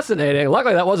was fascinating.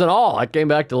 Luckily, that wasn't all. I came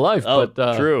back to life. Oh,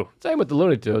 but, true. Same with the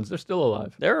Looney Tunes. They're still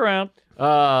alive. They're around.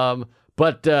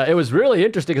 But it was really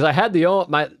interesting because I had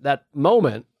that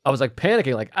moment. I was like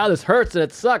panicking, like, this hurts and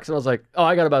it sucks. And I was like,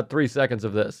 I got about 3 seconds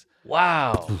of this.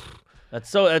 Wow.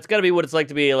 That's got to be what it's like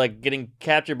to be like getting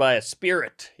captured by a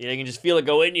spirit. You can just feel it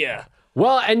go in you.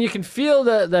 Well, and you can feel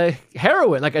the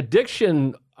heroin, like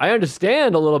addiction. I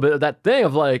understand a little bit of that thing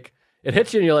of like, it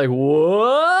hits you and you're like,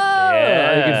 whoa.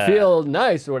 Yeah. You can feel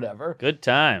nice or whatever. Good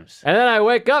times. And then I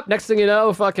wake up, next thing you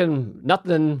know, fucking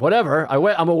nothing, whatever.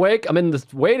 I'm awake, I'm in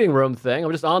this waiting room thing.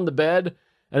 I'm just on the bed,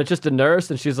 and it's just a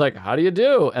nurse, and she's like, how do you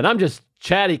do? And I'm just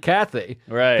chatty Cathy.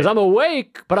 Right. Because I'm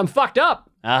awake, but I'm fucked up.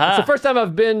 Uh-huh. It's the first time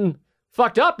I've been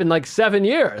fucked up in like 7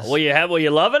 years. Were you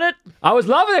loving it? I was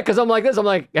loving it because I'm like this. I'm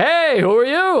like, hey, who are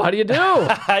you? How do you do?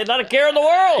 Not a care in the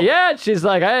world. Yeah, and she's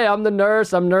like, hey, I'm the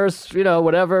nurse. I'm nurse,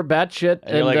 whatever, bad shit.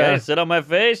 And you're like, hey, sit on my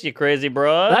face, you crazy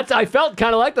broad. I felt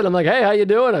kind of like that. I'm like, hey, how you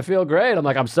doing? I feel great. I'm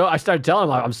like, I started telling him,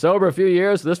 like, I'm sober a few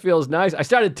years, so this feels nice.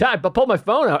 I pulled my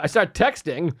phone out. I started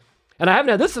texting, and I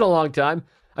haven't had this in a long time.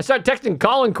 I started texting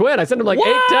Colin Quinn. I sent him like 8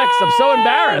 texts. I'm so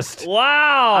embarrassed.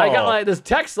 Wow. I got like this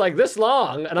text like this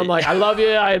long, and I'm like, I love you.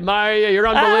 I admire you. You're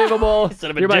unbelievable.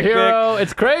 Sent him a You're my dick hero.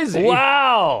 It's crazy.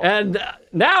 Wow. And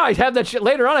now I have that shit.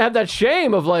 Later on, I have that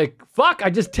shame of like, fuck, I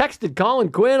just texted Colin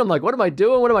Quinn. I'm like, what am I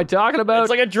doing? What am I talking about? It's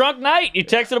like a drunk night. You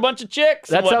texted a bunch of chicks.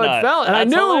 That's how it felt. And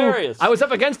That's I knew hilarious. I was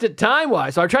up against it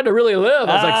time-wise, so I tried to really live.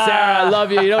 I was like, Sarah, I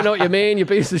love you. You don't know what you mean, you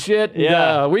piece of shit. And,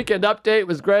 Yeah. Weekend update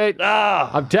was great.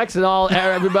 I'm texting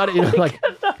everybody, like...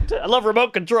 I love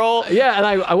remote control. Yeah, and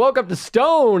I woke up to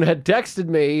Stone had texted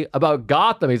me about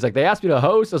Gotham. He's like, they asked me to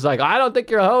host. I was like, I don't think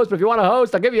you're a host, but if you want to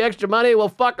host, I'll give you extra money. We'll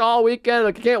fuck all weekend.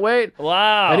 I can't wait.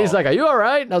 Wow. And he's like, are you all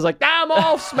right? And I was like, I'm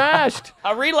all smashed.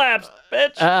 I relapsed,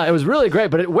 bitch. It was really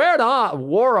great, but it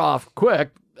wore off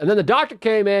quick. And then the doctor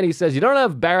came in. He says, you don't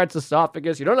have Barrett's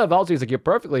esophagus. You don't have ulcers. He's like, you're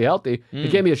perfectly healthy. He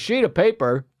gave me a sheet of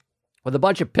paper with a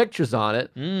bunch of pictures on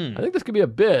it. I think this could be a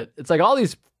bit. It's like all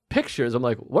these pictures. I'm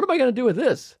like, what am I going to do with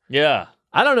this? Yeah.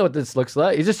 I don't know what this looks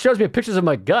like. He just shows me pictures of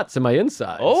my guts and my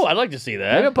insides. Oh, I'd like to see Maybe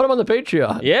I'll that. put them on the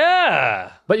Patreon.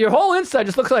 Yeah. But your whole inside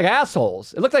just looks like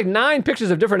assholes. It looks like 9 pictures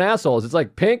of different assholes. It's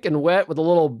like pink and wet with a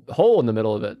little hole in the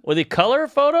middle of it. With the color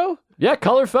photo? Yeah,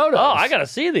 color photos. Oh, I got to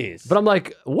see these. But I'm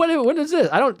like, what is this?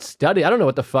 I don't study. I don't know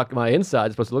what the fuck my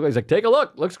inside's supposed to look like. He's like, take a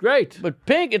look. Looks great. But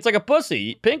pink, it's like a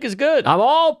pussy. Pink is good. I'm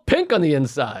all pink on the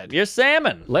inside. You're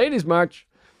salmon. Ladies March.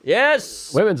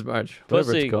 Yes. Women's March.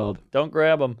 Whatever Pussy. it's called. Don't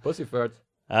grab them. Pussy farts.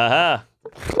 Uh-huh.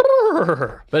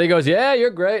 But he goes, yeah,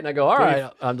 you're great. And I go, all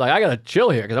right. I'm like, I got to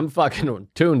chill here because I'm fucking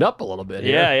tuned up a little bit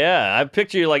here. Yeah. I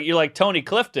picture you like, you're like Tony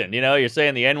Clifton. You're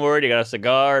saying the N-word. You got a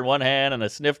cigar in one hand and a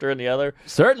snifter in the other.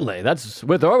 Certainly. That's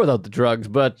with or without the drugs.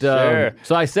 But Sure.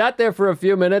 So I sat there for a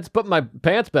few minutes, put my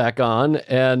pants back on,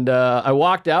 and I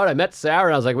walked out. I met Sarah,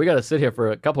 and I was like, we got to sit here for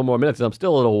a couple more minutes. And I'm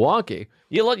still a little wonky.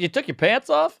 You took your pants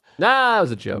off? Nah, that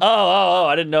was a joke. Oh,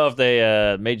 I didn't know if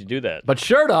they made you do that. But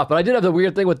shirt off. But I did have the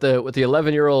weird thing with the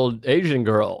 11-year-old Asian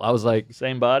girl. I was like,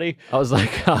 Same body?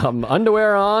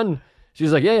 underwear on.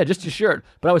 She's like, yeah, just your shirt.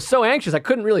 But I was so anxious, I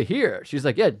couldn't really hear. She's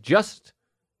like, yeah, just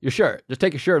your shirt. Just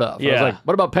take your shirt off. I was Yeah. like,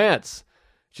 what about pants?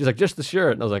 She's like, just the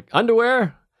shirt. And I was like,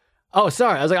 underwear? Oh,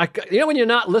 sorry. I was like, when you're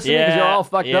not listening because you're all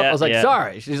fucked up? I was like,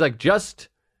 sorry. She's like, just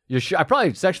your shirt. I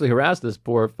probably sexually harassed this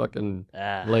poor fucking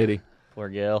lady. Poor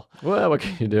gal. Well, what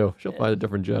can you do? She'll find a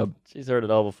different job. She's heard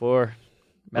it all before.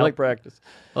 like- Malpractice.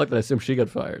 I like that I assume she got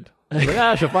fired. I was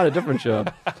like, she'll find a different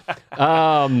job.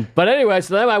 But anyway,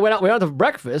 so then we went out to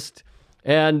breakfast,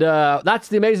 and that's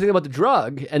the amazing thing about the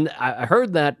drug. And I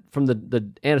heard that from the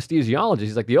anesthesiologist.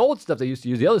 He's like, the old stuff they used to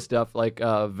use, the other stuff, like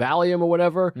Valium or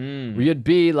whatever, where you'd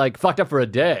be like fucked up for a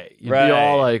day. You'd be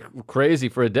all like crazy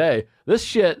for a day. This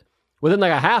shit, within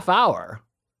like a half hour,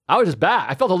 I was just back.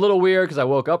 I felt a little weird because I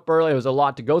woke up early. It was a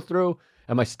lot to go through,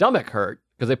 and my stomach hurt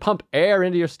because they pump air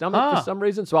into your stomach for some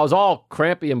reason. So I was all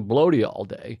crampy and bloaty all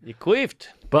day. You queefed.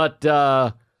 But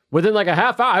within like a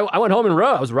half hour, I went home and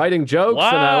wrote. I was writing jokes,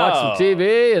 and I watched some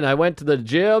TV, and I went to the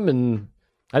gym, and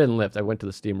I didn't lift. I went to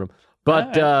the steam room.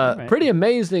 But all right. pretty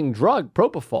amazing drug,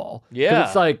 propofol. 'Cause Yeah.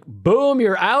 it's like, boom,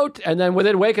 you're out, and then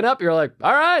within waking up, you're like,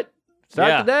 all right,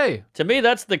 Start today. To me,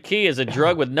 that's the key, is a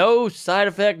drug with no side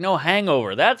effect, no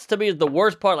hangover. That's, to me, is the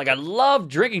worst part. Like, I love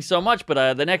drinking so much,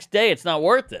 but the next day, it's not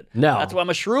worth it. No. That's why I'm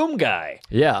a shroom guy.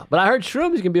 Yeah, but I heard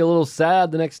shrooms can be a little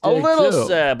sad the next day, A little too.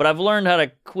 sad, but I've learned how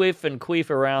to queef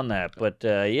around that. But,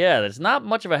 yeah, there's not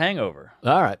much of a hangover.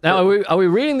 All right. Now, are we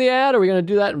reading the ad, or are we going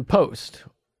to do that in post?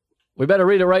 We better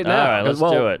read it right now. All right, let's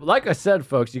do it. Like I said,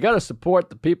 folks, you got to support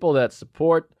the people that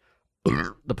support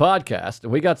the podcast.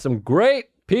 And we got some great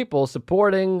people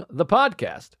supporting the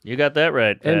podcast. You got that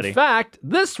right, Patty. In fact,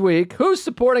 this week, who's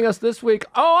supporting us this week?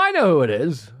 Oh, I know who it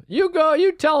is. You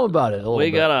tell them about it a little bit.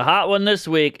 We got a hot one this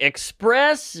week.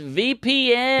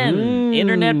 ExpressVPN.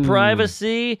 Internet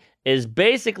privacy is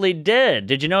basically dead.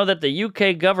 Did you know that the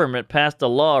UK government passed a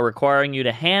law requiring you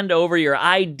to hand over your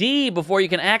ID before you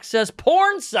can access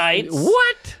porn sites?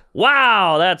 What?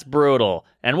 Wow, that's brutal.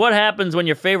 And what happens when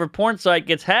your favorite porn site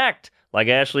gets hacked, like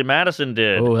Ashley Madison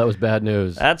did? Oh, that was bad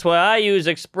news. That's why I use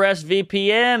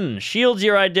ExpressVPN. Shields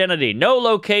your identity, no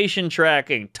location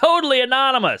tracking, totally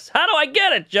anonymous. How do I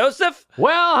get it, Joseph?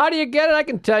 Well, how do you get it? I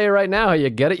can tell you right now how you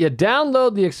get it. You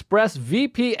download the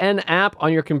ExpressVPN app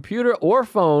on your computer or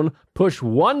phone, push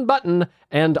one button,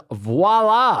 and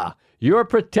voila, you're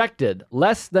protected.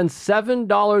 Less than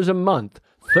 $7 a month.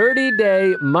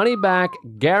 30-day money-back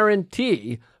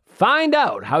guarantee. Find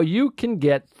out how you can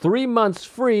get 3 months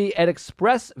free at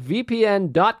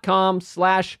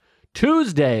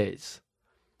expressvpn.com/Tuesdays.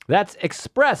 That's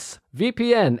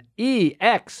ExpressVPN,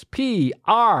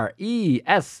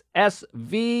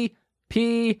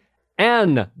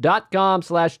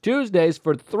 ExpressVPN.com/Tuesdays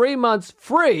for 3 months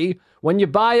free when you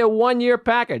buy a 1-year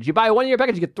package. You buy a 1-year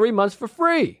package, you get 3 months for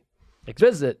free.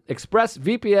 Visit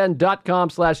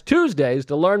expressvpn.com/Tuesdays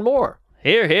to learn more.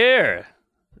 Here, here.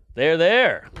 They're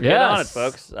there. Get on it, Yes.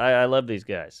 folks. I love these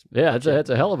guys. Yeah, it's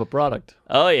a hell of a product.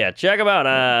 Oh, yeah. Check them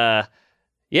out.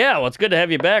 Yeah, well, it's good to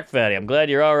have you back, Fatty. I'm glad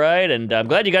you're all right, and I'm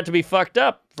glad you got to be fucked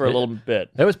up for a little bit.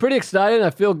 It was pretty exciting. I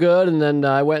feel good, and then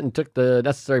I went and took the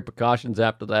necessary precautions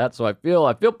after that. So I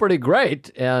feel pretty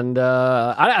great. And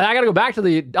I got to go back to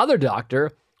the other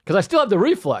doctor because I still have the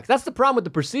reflux. That's the problem with the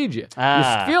procedure.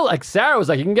 Ah. You feel like Sarah was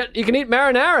like, you can eat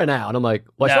marinara now, and I'm like,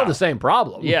 well, I still have the same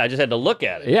problem. Yeah, I just had to look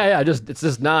at it. Yeah. It's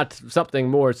just not something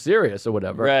more serious or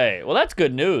whatever. Right. Well, that's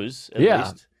good news, at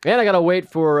least. And I gotta wait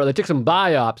for they took some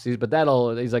biopsies, but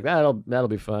he's like that'll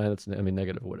be fine. It's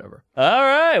negative or whatever. All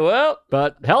right. Well,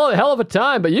 But hell of a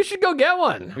time. But you should go get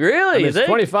one. really? It's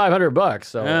 $2,500.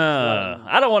 So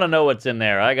I don't want to know what's in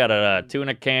there. I got a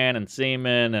tuna can and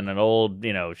semen and an old,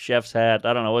 chef's hat.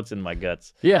 I don't know what's in my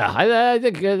guts. yeah, I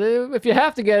think if you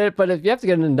have to get it, but if you have to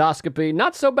get an endoscopy,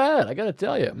 not so bad. I gotta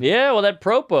tell you. Yeah, well, that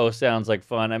Propo sounds like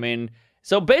fun. I mean,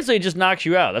 so basically it just knocks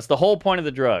you out. That's the whole point of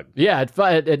the drug. Yeah,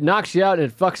 it knocks you out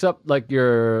and it fucks up like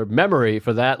your memory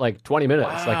for that 20 minutes.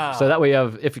 Wow. So that way you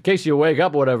have, if in case you wake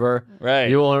up or whatever, Right.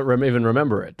 you won't even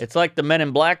remember it. It's like the Men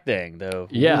in Black thing, though.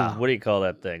 Yeah. Ooh, what do you call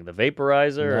that thing? The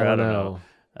vaporizer? I I don't don't know. know.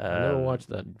 I never watched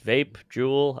that. Vape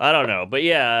Jewel? I don't know. But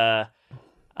yeah,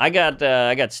 I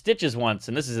got stitches once,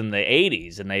 and this is in the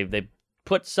 80s, and they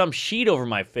put some sheet over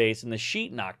my face, and the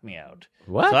sheet knocked me out.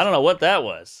 What? So I don't know what that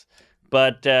was.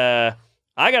 But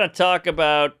I got to talk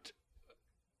about,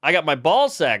 I got my ball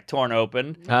sack torn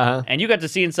open, Uh-huh. and you got to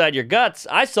see inside your guts.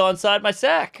 I saw inside my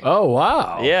sack. Oh,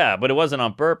 wow. Yeah, but it wasn't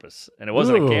on purpose, and it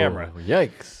wasn't Ooh, a camera.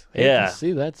 Yikes. Hate Yeah. to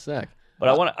see that sack. But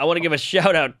I want to give a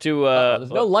shout out to. There's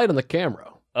no light on the camera.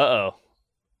 Uh-oh.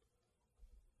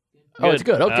 Oh, it's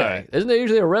good. All Okay. right. Isn't there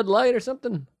usually a red light or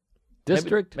something?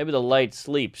 District? Maybe the light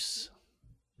sleeps.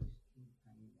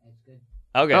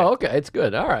 Okay. Oh, okay. It's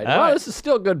good. All right. All Well, right. this is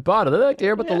still good pot. They like to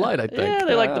hear about the light, I think. Yeah,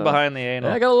 they like the behind the anal.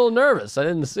 I got a little nervous. I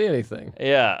didn't see anything.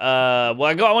 Yeah. Well,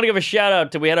 I want to give a shout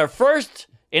out to. We had our first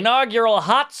inaugural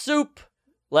hot soup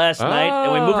last night,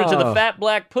 and we moved it to the Oh. Fat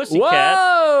Black Pussycat.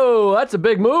 Whoa! That's a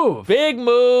big move. Big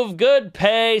move, good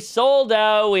pay, sold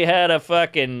out. We had a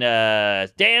fucking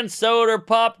Dan Soder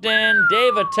popped in,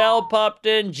 Dave Attell popped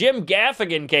in, Jim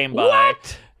Gaffigan came by.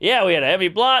 What? Yeah, we had a Heavy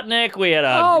Blotnick, we had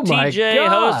a Oh my TJ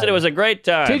God. hosted. It was a great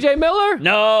time. TJ Miller?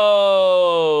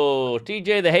 No,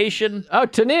 TJ the Haitian. Oh,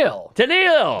 Tennille.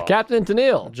 Tennille. Captain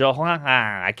Tennille.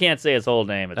 I can't say his whole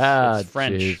name. It's, Ah, it's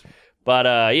French. jeez.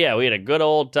 But yeah, we had a good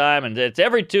old time, and it's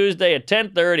every Tuesday at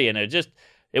 10:30, and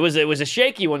it was a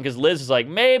shaky one because Liz was like,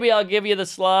 maybe I'll give you the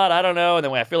slot. I don't know, and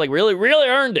then I feel like really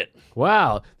earned it.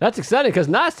 Wow. That's exciting because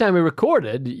last time we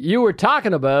recorded, you were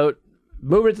talking about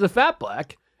moving it to the Fat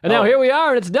Black. And now Oh. here we are,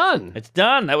 and it's done. It's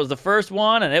done. That was the first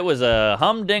one, and it was a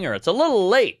humdinger. It's a little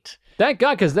late. Thank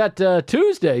God, because that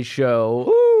Tuesday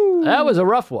show, that was a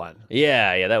rough one.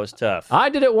 Yeah, that was tough. I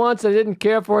did it once. I didn't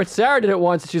care for it. Sarah did it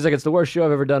once. And she's like, it's the worst show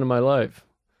I've ever done in my life.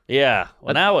 Yeah.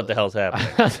 Well, now what the hell's happening?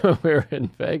 That's when we were in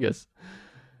Vegas.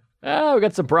 We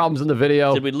got some problems in the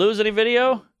video. Did we lose any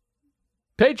video?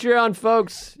 Patreon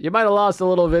folks, you might have lost a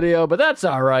little video, but that's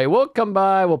all right. We'll come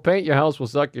by. We'll paint your house. We'll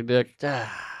suck your dick.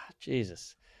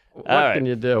 Jesus. What can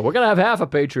you do? We're going to have half a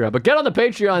Patreon, but get on the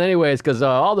Patreon anyways because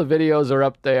all the videos are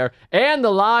up there and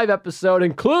the live episode,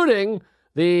 including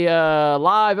the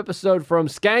live episode from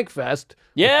Skankfest.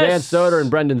 Yes. With Dan Soder and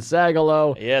Brendan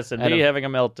Sagalow. Yes, and me having a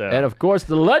meltdown. And of course,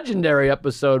 the legendary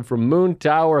episode from Moon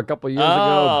Tower a couple years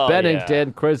ago.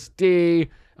 Bennington, Chris D.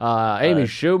 Amy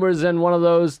Schumer's in one of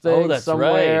those things that's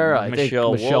somewhere. right. I think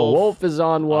Michelle Wolf is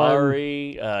on one.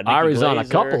 Ari's on a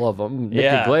couple of them. Nikki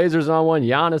Glazer's on one.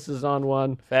 Giannis is on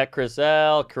one. Fat Chris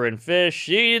L, Corinne Fish.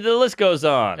 The list goes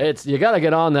on. You got to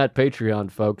get on that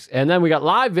Patreon, folks. And then we got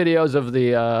live videos of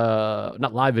the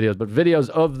not live videos, but videos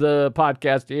of the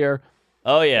podcast here.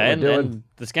 Oh yeah, and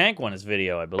the Skank one is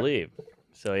video, I believe.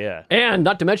 So yeah. And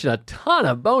not to mention a ton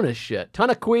of bonus shit, ton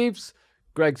of queefs.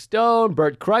 Greg Stone,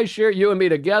 Bert Kreischer, you and me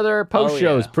together, post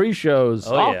shows, pre-shows,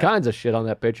 all kinds of shit on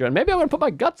that Patreon. Maybe I'm going to put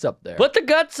my guts up there. Put the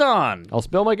guts on. I'll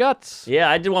spill my guts. Yeah,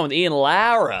 I did one with Ian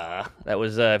Lara. That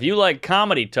was, if you like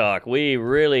comedy talk, we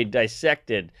really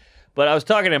dissected. But I was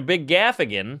talking to Big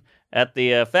Gaffigan at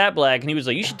the Fat Black, and he was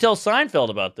like, you should tell Seinfeld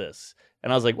about this.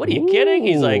 And I was like, what, are you kidding?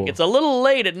 He's like, it's a little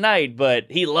late at night, but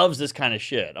he loves this kind of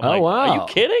shit. I'm like, wow. Are you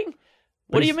kidding?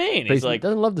 What do you mean? He's like, he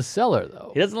doesn't love the cellar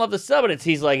though. He doesn't love the cellar, but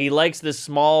he's like, he likes this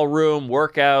small room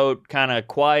workout kind of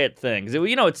quiet thing.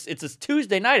 You know, it's a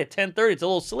Tuesday night at 10:30. It's a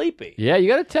little sleepy. Yeah, you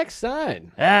got to text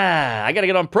Sign. I got to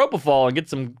get on propofol and get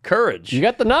some courage. You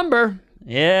got the number.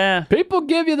 Yeah. People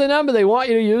give you the number. They want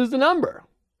you to use the number.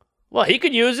 Well, he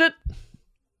could use it.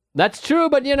 That's true,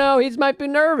 but you know, he might be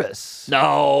nervous.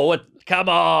 No, what? Come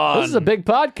on. This is a big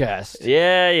podcast.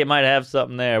 Yeah, you might have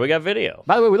something there. We got video.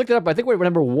 By the way, we looked it up. I think we're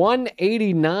number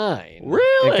 189.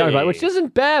 Really? Which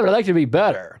isn't bad, but I'd like to be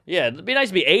better. Yeah, it'd be nice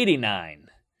to be 89.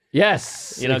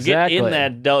 Yes, you know, exactly. Get in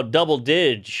that double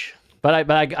dig.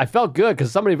 But I felt good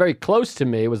because somebody very close to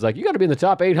me was like, you got to be in the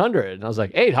top 800. And I was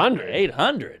like, 800?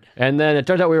 800? And then it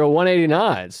turns out we were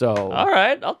 189. So, all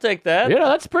right, I'll take that. You know,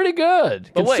 that's pretty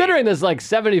good. But considering there's like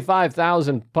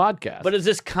 75,000 podcasts. But is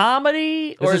this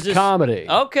comedy? This is comedy.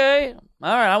 Okay.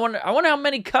 All right. I wonder how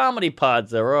many comedy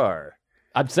pods there are.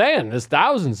 I'm saying there's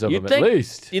thousands of them at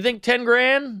least. You think 10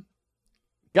 grand?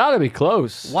 Got to be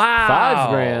close. Wow. 5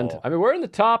 grand. I mean, we're in the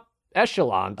top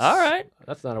echelons. All right.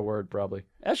 That's not a word, probably.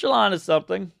 Echelon is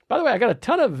something. By the way, I got a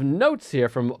ton of notes here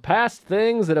from past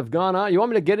things that have gone on. You want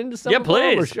me to get into some of them?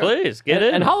 Yeah, please. Get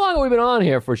in. And how long have we been on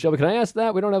here for, Shelby? Can I ask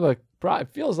that? We don't have a... It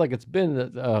feels like it's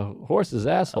been a horse's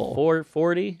asshole.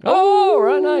 440? Oh,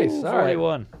 right, nice. All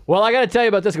 41. Right. Well, I got to tell you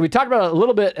about this. We talked about it a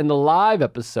little bit in the live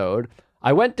episode.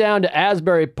 I went down to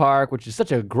Asbury Park, which is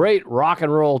such a great rock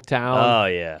and roll town. Oh,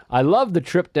 yeah. I love the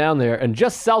trip down there. And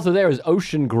just south of there is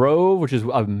Ocean Grove, which is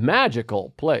a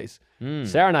magical place.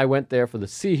 Sarah and I went there for the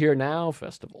See Here Now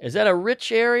festival. Is that a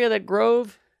rich area, that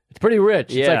Grove? It's pretty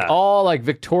rich. Yeah. It's like all like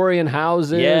Victorian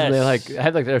houses. Yes. They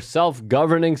have like their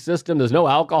self-governing system. There's no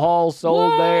alcohol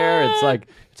sold there. It's like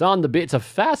it's on the beach. It's a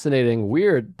fascinating,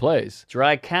 weird place.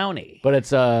 Dry County. But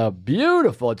it's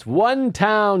beautiful. It's one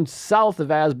town south of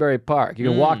Asbury Park. You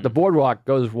can walk. The boardwalk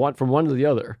goes from one to the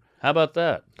other. How about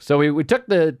that? So we took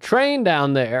the train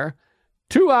down there.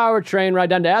 2-hour train ride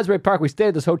down to Asbury Park. We stayed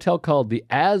at this hotel called the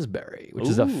Asbury, which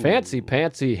is a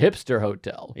fancy-pantsy hipster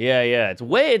hotel. Yeah.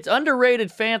 It's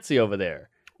underrated fancy over there.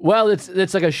 Well,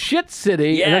 it's like a shit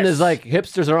city, and then there's like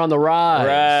hipsters are on the rise.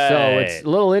 Right. So it's a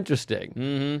little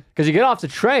interesting. Because you get off the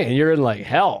train, and you're in like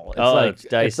hell. It's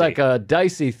dicey. It's like a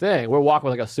dicey thing. We're walking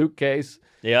with like a suitcase.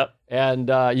 Yep. And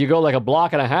you go like a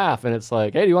block and a half, and it's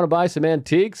like, hey, do you want to buy some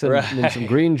antiques and some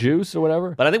green juice or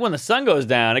whatever? But I think when the sun goes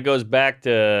down, it goes back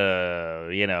to,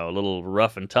 a little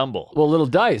rough and tumble. Well, a little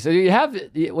dice. When you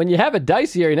have a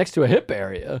dicey area next to a hip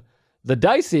area, the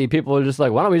dicey people are just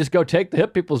like, why don't we just go take the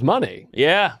hip people's money?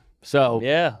 Yeah. So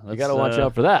you got to watch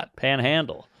out for that.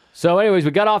 Panhandle. So anyways,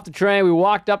 we got off the train. We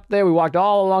walked up there. We walked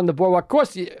all along the boardwalk. Of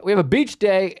course, we have a beach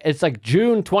day. It's like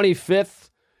June 25th.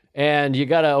 And you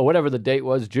got to, whatever the date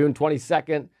was, June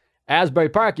 22nd, Asbury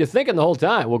Park. You're thinking the whole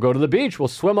time, we'll go to the beach, we'll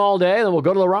swim all day, and then we'll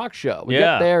go to the rock show. We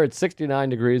get there, it's 69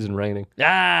 degrees and raining.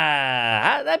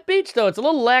 That beach, though, it's a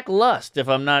little lackluster if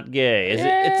I'm not gay.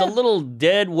 It's a little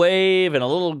dead wave and a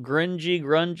little grungy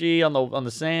on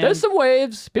the sand. There's some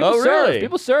waves. People surf. Really?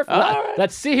 People surf. Right.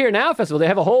 That See Here Now festival, they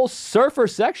have a whole surfer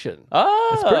section. Oh.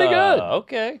 It's pretty good.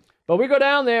 Okay. But we go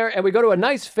down there and we go to a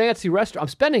nice fancy restaurant. I'm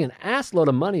spending an ass load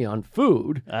of money on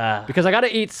food because I got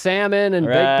to eat salmon and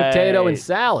baked potato and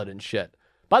salad and shit.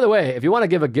 By the way, if you want to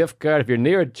give a gift card, if you're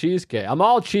near a cheesecake, I'm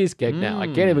all cheesecake now. I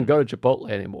can't even go to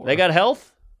Chipotle anymore. They got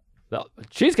health? No,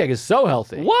 cheesecake is so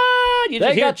healthy. What? You just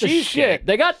They hear got the cheesecake. shit.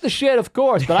 They got the shit, of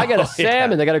course. But I got a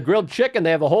salmon. They got a grilled chicken.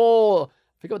 They have a whole,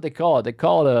 I forget what they call it. They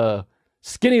call it a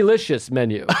Skinnylicious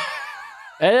menu.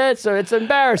 And it's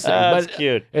embarrassing. That's but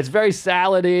cute. It's very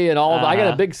salady and all. I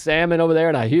got a big salmon over there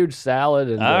and a huge salad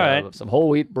and All right. some whole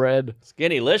wheat bread.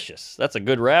 Skinnylicious. That's a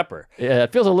good rapper. Yeah,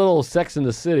 it feels a little Sex in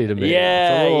the City to me.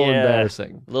 Yeah, it's a little yeah.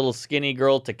 embarrassing. Little skinny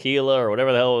girl tequila or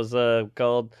whatever the hell it was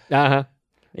called. Uh-huh.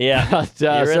 Yeah, But,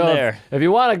 you're in so there. If you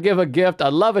want to give a gift,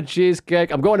 I'd love a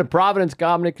cheesecake. I'm going to Providence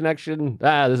Comedy Connection.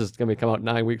 This is going to come out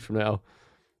 9 weeks from now.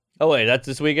 Oh, wait, that's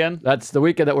this weekend? That's the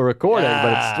weekend that we're recording,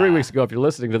 but it's 3 weeks ago if you're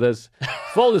listening to this.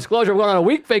 Full disclosure, I'm going on a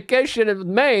week vacation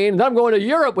in Maine. Then I'm going to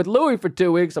Europe with Louis for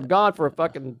 2 weeks. I'm gone for a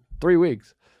fucking 3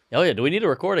 weeks. Oh, yeah. Do we need to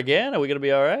record again? Are we going to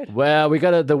be all right? Well, we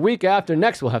got the week after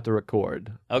next we'll have to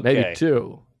record. Okay. Maybe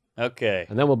 2. Okay.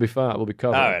 And then we'll be fine. We'll be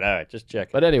covered. All right. Just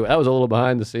checking. But anyway, that was a little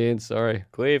behind the scenes. Sorry.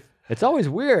 Queef. It's always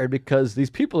weird because these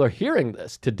people are hearing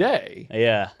this today,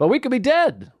 Yeah, but we could be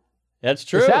dead. that's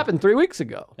true. This happened 3 weeks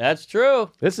ago. That's true.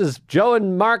 This is Joe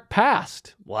and Mark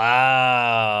past.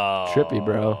 Wow. Trippy,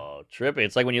 bro. Trippy.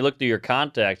 It's like when you look through your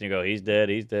contacts and you go, he's dead,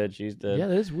 she's dead. Yeah,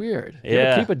 that is weird. You Yeah.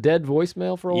 ever keep a dead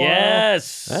voicemail for a while?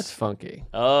 Yes. That's funky.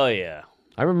 Oh, yeah.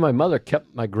 I remember my mother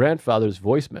kept my grandfather's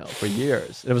voicemail for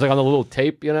years. It was like on the little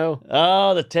tape, you know?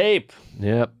 Oh, the tape.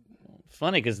 Yep.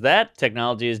 Funny, because that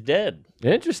technology is dead.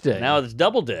 Interesting. Now it's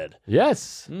double dead.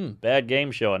 Yes. Bad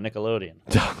game show on Nickelodeon.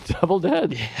 Double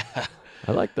dead. Yeah.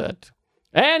 I like that.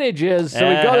 And it is. So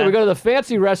we go to the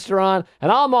fancy restaurant, and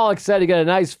I'm all excited to get a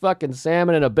nice fucking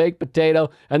salmon and a baked potato.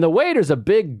 And the waiter's a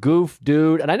big goof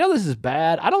dude. And I know this is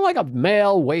bad. I don't like a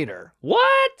male waiter.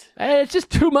 What? And it's just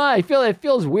too much. It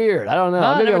feels weird. I don't know.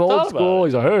 I Maybe never I'm thought old about school. it.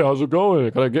 He's like, hey, how's it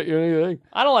going? Can I get you anything?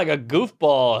 I don't like a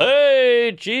goofball.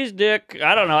 Hey, cheese dick.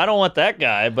 I don't know. I don't want that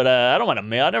guy, but I don't want a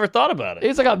male. I never thought about it.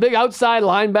 He's like a big outside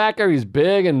linebacker. He's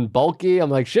big and bulky. I'm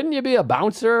like, shouldn't you be a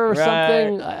bouncer or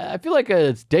something? I feel like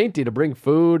it's dainty to bring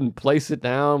food and place it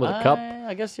down with a cup.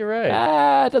 I guess you're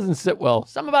right. It doesn't sit well.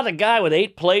 Something about a guy with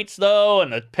 8 plates, though,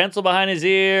 and a pencil behind his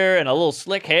ear and a little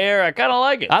slick hair. I kind of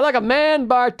like it. I like a man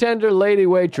bartender, lady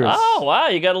waitress. Oh, wow.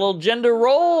 You got a little gender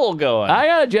role going. I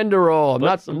got a gender role. I'm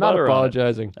not some butter on it.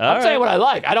 apologizing. All I'm saying right. what I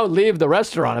like. I don't leave the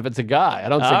restaurant if it's a guy. I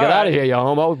don't say, All get out right. of here, you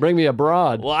homo. Bring me a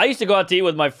broad. Well, I used to go out to eat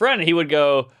with my friend, and he would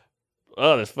go,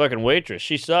 oh, this fucking waitress,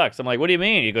 she sucks. I'm like, what do you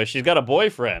mean? He goes, she's got a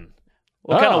boyfriend.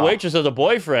 What kind of Oh. waitress has a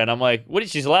boyfriend? I'm like, what?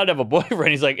 She's allowed to have a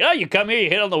boyfriend. He's like, oh, you come here, you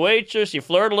hit on the waitress, you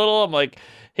flirt a little. I'm like,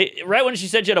 right when she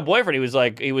said she had a boyfriend,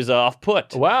 he was off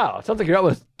put. Wow. It sounds like you're out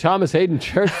with Thomas Hayden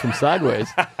Church from Sideways.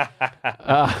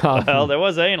 Well, there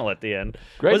was anal at the end.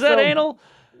 Great Was that film. anal?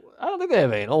 I don't think they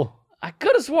have anal. I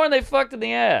could have sworn they fucked in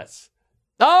the ass.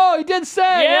 Oh, he did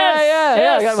say. Yes,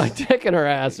 Yeah. I yes. got my dick in her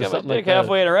ass or Got my something dick like that.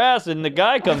 halfway in her ass, and the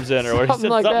guy comes in, or he said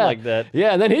something like that.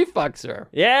 Yeah, and then he fucks her.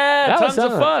 Yeah, That was tons of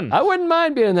something. fun. I wouldn't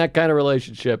mind being in that kind of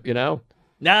relationship, you know?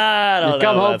 Nah, I don't You know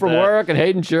come home about from that. work and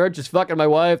Hayden Church is fucking my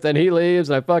wife, then he leaves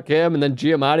and I fuck him, and then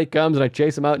Giamatti comes and I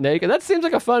chase him out naked. That seems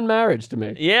like a fun marriage to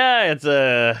me. Yeah,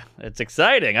 it's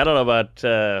exciting. I don't know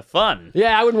about fun.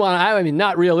 Yeah, I wouldn't want to, I mean,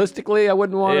 not realistically, I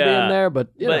wouldn't want to be Yeah. in there, but,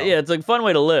 you know. Yeah, it's a fun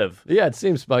way to live. Yeah, it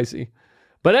seems spicy.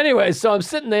 But anyway, so I'm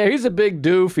sitting there. He's a big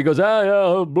doof. He goes,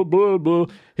 yeah, blah, blah, blah.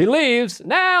 He leaves.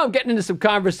 Now I'm getting into some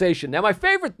conversation. Now, my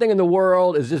favorite thing in the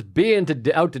world is just being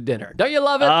out to dinner. Don't you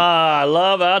love it? I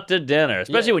love out to dinner,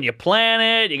 especially when you plan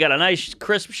it. You got a nice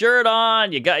crisp shirt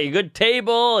on. You got your good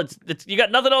table. It's you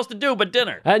got nothing else to do but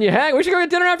dinner. And you hang. We should go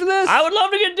get dinner after this? I would love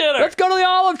to get dinner. Let's go to the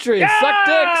Olive Tree and suck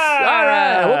dicks. All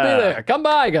right, we'll be there. Come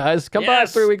by, guys. Come by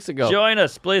Yes. 3 weeks ago. Join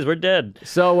us, please. We're dead.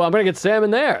 So I'm going to get salmon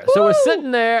there. So we're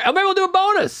sitting there. And maybe we'll do a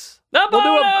bonus. The We'll do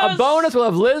a bonus! bonus. We'll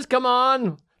have Liz come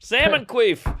on. Salmon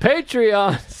queef.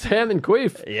 Patreon. Salmon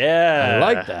Queef. Yeah. I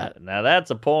like that. Now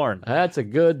that's a porn. That's a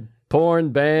good porn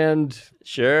band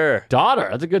Sure. daughter.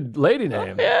 That's a good lady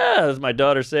name. Yeah, that's my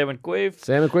daughter, Salmon queef.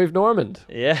 Salmon Queef Normand.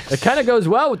 Yeah. It kind of goes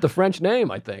well with the French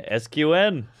name, I think.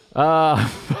 SQN.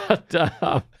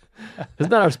 But isn't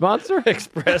that our sponsor?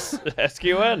 Express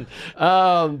SQN.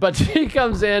 But she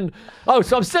comes in. Oh,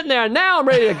 so I'm sitting there and now I'm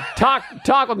ready to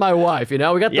talk with my wife. You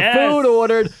know, we got the Yes. food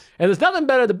ordered, and there's nothing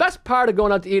better. The best part of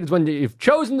going out to eat is when you've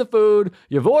chosen the food,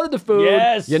 you've ordered the food,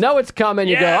 Yes. you know it's coming.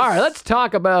 You go, Yes. all right, let's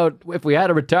talk about if we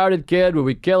had a retarded kid, would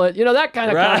we kill it? You know, that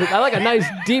kind of Right. conversation. I like a nice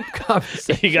deep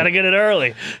conversation. You got to get it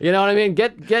early. You know what I mean?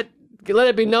 Get let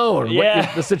it be known Yeah.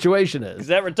 what the situation Because is.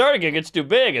 that retarded kid gets too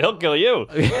big and he'll kill you.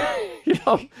 You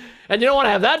know, and you don't want to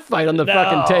have that fight on the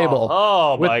fucking table.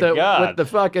 Oh, with my the, God. With the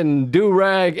fucking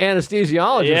do-rag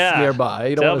anesthesiologist Yeah. nearby.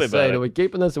 You don't Tell want me to say, about it. are we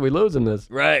keeping this or are we losing this?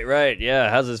 Right. Yeah.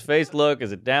 How's his face look?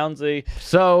 Is it downsy?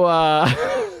 So,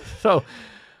 so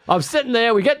I'm sitting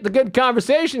there, we get the good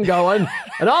conversation going,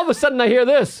 and all of a sudden I hear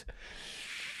this.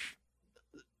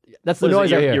 That's the What is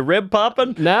noise it, I your, hear. your rib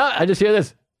popping? Now I just hear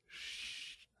this.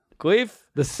 Queef?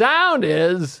 The sound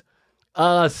is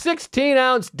a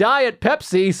 16-ounce Diet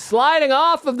Pepsi sliding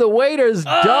off of the waiter's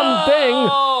dumb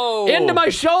thing into my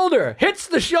shoulder. Hits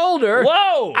the shoulder.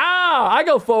 Whoa! Ah! I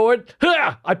go forward.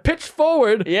 I pitch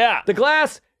forward. Yeah. The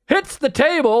glass hits the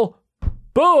table.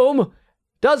 Boom.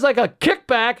 Does like a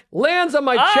kickback. Lands on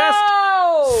my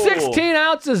Oh! chest. 16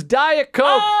 ounces Diet Coke.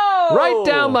 Oh! Right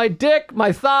down my dick,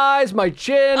 my thighs, my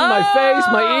chin, my face,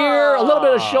 my ear, a little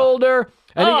bit of shoulder.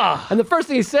 And, and the first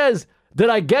thing he says, did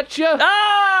I get you? Oh!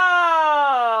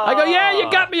 I go, yeah,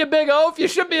 you got me a big oaf. You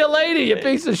should be a lady, you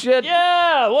piece of shit.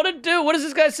 Yeah, what'd it do? What does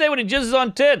this guy say when he jizzes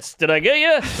on tits? Did I get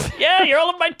you? Yeah, you're all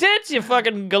over my tits, you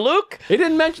fucking galook. He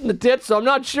didn't mention the tits, so I'm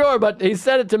not sure, but he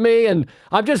said it to me, and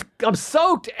I'm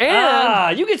soaked,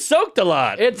 and You get soaked a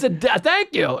lot.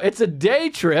 thank you. It's a day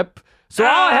trip. So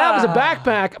all I have is a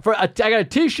backpack. I got a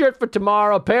t-shirt for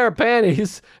tomorrow, a pair of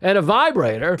panties, and a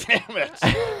vibrator. Damn it.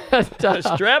 And, A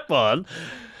strap on.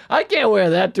 I can't wear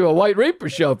that to a White Reaper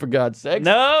show, for God's sake.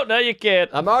 No, you can't.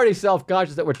 I'm already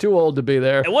self-conscious that we're too old to be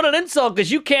there. And what an insult, because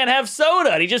you can't have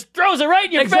soda, and he just throws it right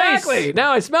in your Exactly. face.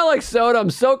 Now I smell like soda. I'm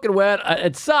soaking wet.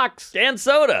 It sucks. And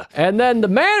soda. And then the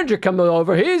manager comes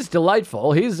over. He's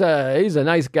delightful. He's a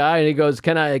nice guy, and he goes,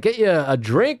 "Can I get you a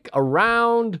drink, a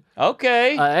round,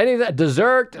 Okay. any of that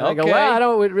dessert?" And I go, Okay. "Well, I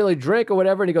don't really drink or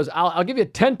whatever." And he goes, "I'll give you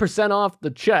 10% off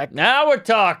the check," Now we're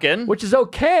talking. which is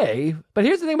okay. But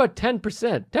here's the thing about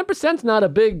 10%. 10%'s not a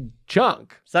big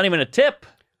chunk. It's not even a tip.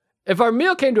 If our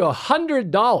meal came to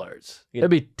 $100, it'd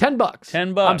be $10.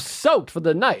 $10. I'm soaked for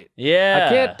the night.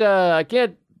 Yeah. I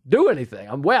can't do anything.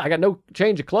 I'm wet. I got no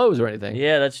change of clothes or anything.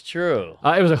 Yeah, that's true.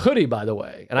 It was a hoodie, by the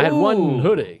way, and I had one Ooh,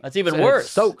 hoodie. that's even And it worse.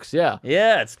 soaks, yeah.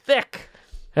 Yeah, it's thick.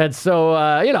 And so,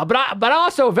 but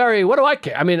also very, what do I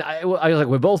care? I mean, I was like,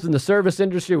 we're both in the service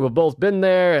industry. We've both been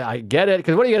there. I get it.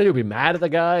 Because what are you going to do? Be mad at the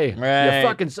guy? Right. You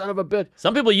fucking son of a bitch.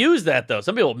 Some people use that, though.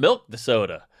 Some people milk the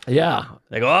soda. Yeah.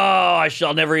 They go, oh, I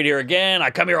shall never eat here again. I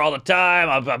come here all the time.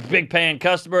 I'm a big paying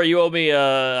customer. You owe me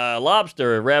a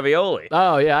lobster ravioli.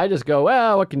 Oh, yeah. I just go,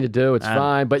 well, what can you do? It's I'm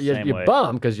fine. But same you're way.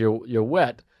 bummed because you're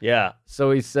wet. Yeah.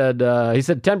 So he said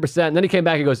 10%, and then he came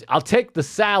back and goes, I'll take the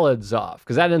salads off,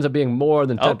 because that ends up being more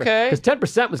than 10%. Okay. Because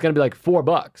 10% was going to be like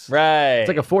 $4. Right. It's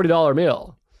like a $40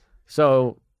 meal.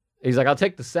 So he's like, I'll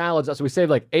take the salads off. So we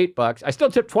saved like $8. I still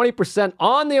tipped 20%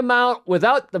 on the amount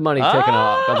without the money taken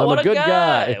off. 'Cause I'm what a good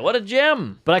guy. guy. What a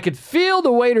gem. But I could feel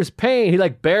the waiter's pain. He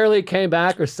like barely came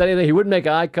back or said anything. He wouldn't make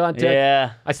eye contact.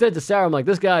 Yeah. I said to Sarah, I'm like,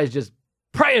 this guy is just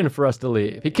praying for us to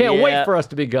leave. He can't wait Yeah. for us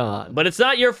to be gone. But it's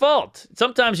not your fault.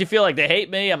 Sometimes you feel like they hate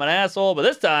me. I'm an asshole. But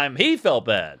this time, he felt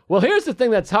bad. Well, here's the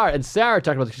thing that's hard, and Sarah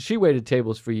talked about this because she waited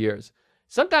tables for years.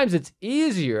 Sometimes it's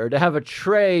easier to have a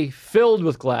tray filled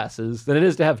with glasses than it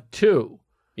is to have two.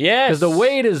 Yes. Because the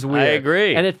weight is weird. I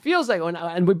agree. And it feels like,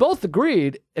 and we both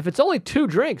agreed, if it's only 2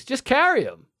 drinks, just carry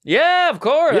them. Yeah, of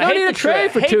course. You don't I hate need a the tray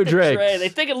for Hate 2 the drinks. Tray. They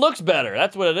think it looks better.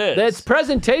 That's what it is. It's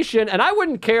presentation, and I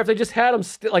wouldn't care if they just had them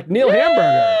like Neil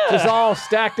Hamburger, just all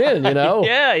stacked in, you know?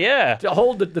 Yeah. To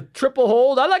hold the triple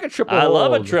hold. I like a triple I hold.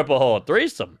 love a triple hole.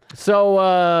 Threesome. So,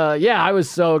 I was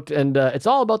soaked, and it's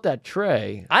all about that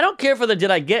tray. I don't care for the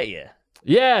did I get you.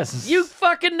 Yes. You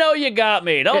fucking know you got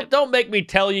me. Don't make me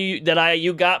tell you that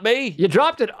you got me. You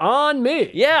dropped it on me.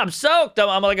 Yeah, I'm soaked.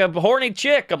 I'm like a horny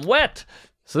chick. I'm wet.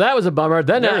 So that was a bummer.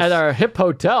 Then Nurse. at our hip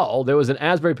hotel, there was an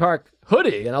Asbury Park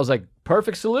hoodie, and I was like,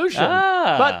 perfect solution.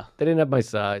 Ah. But they didn't have my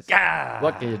size. Ah.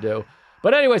 What can you do?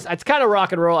 But anyways, it's kind of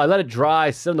rock and roll. I let it dry,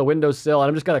 sit on the windowsill, and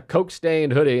I'm just got a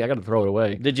Coke-stained hoodie. I got to throw it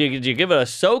away. Did you give it a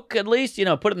soak at least?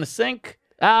 Put it in the sink.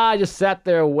 I just sat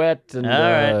there wet, and All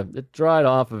right. it dried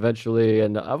off eventually.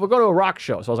 And we're going to a rock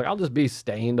show, so I was like, I'll just be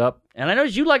stained up. And I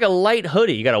noticed you like a light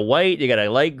hoodie. You got a white, you got a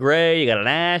light gray, you got an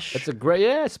ash. It's a great,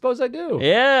 yeah, I suppose I do.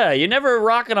 Yeah, you're never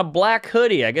rocking a black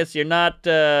hoodie. I guess you're not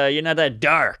that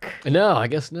dark. No, I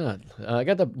guess not. I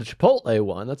got the Chipotle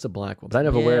one. That's a black one, but I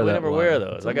never wear that we never one. wear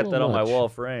those. It's I a got that little on my much. wall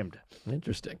framed.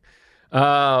 Interesting.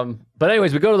 But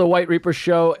anyways, we go to the White Reaper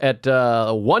show at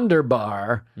Wonder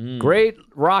Bar. Great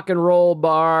rock and roll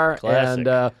bar. Classic.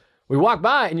 And we walk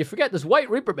by, and you forget this White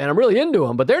Reaper band. I'm really into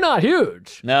them, but they're not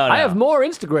huge. No. I have more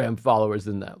Instagram followers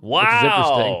than them. Wow. Which is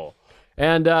interesting.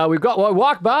 And we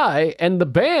walked by, and the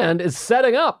band is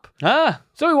setting up.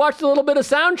 So we watched a little bit of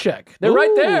sound check. They're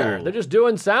right there. They're just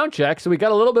doing sound check. So we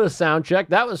got a little bit of sound check.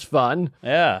 That was fun.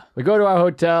 Yeah. We go to our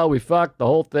hotel. We fuck the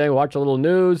whole thing. Watch a little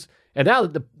news. And now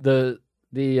the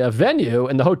venue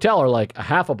and the hotel are like a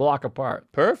half a block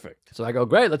apart. Perfect. So I go,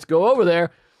 great, let's go over there.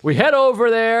 We head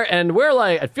over there, and we're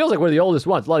like, it feels like we're the oldest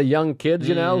ones. A lot of young kids,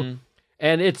 you know?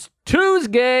 And it's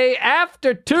Tuesday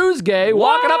after Tuesday,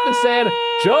 walking up and saying,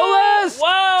 Joe List!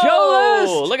 Whoa! Joe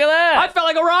List! Look at that! I felt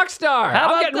like a rock star. How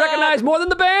I'm about getting that? recognized more than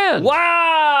the band.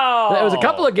 Wow! There was a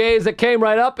couple of gays that came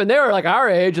right up, and they were like our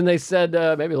age, and they said,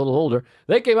 maybe a little older.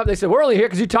 They came up, they said, we're only here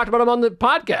because you talked about them on the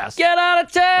podcast. Get out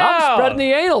of town! I'm spreading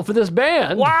the anal for this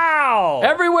band. Wow!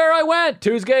 Everywhere I went,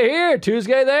 Tuesday here,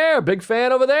 Tuesday there, big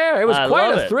fan over there. It was quite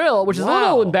love a it. thrill, which is a Wow.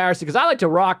 little embarrassing because I like to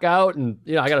rock out and,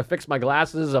 you know, I got to fix my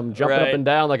glasses. I'm jumping up Right. and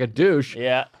down like a douche.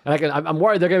 Yeah. And I'm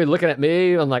worried they're going to be looking at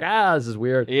me. I'm like, this is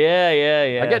weird.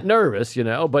 Yeah. I get nervous, you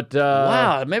know, but.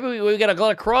 Wow, maybe we got a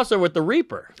crossover with the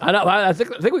Reaper. I know. I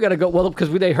think we got to go. Well,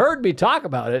 because they heard me talk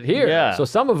about it here. Yeah. So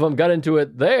some of them got into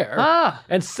it there.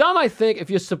 And some, I think, if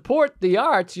you support the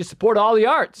arts, you support all the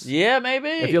arts. Yeah, maybe.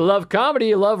 If you love comedy,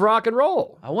 you love rock and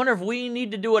roll. I wonder if we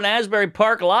need to do an Asbury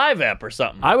Park Live app or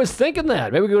something. I was thinking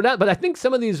that. Maybe we go down. But I think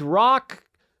some of these rock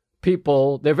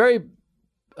people, they're very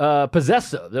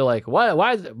possessive. They're like,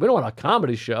 why is it? We don't want a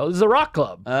comedy show. This is a rock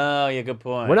club. Oh, yeah, good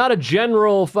point. We're not a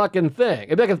general fucking thing.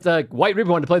 It'd be like if the White Reaper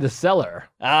wanted to play The Cellar.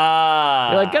 You're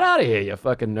like, get out of here, you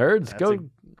fucking nerds.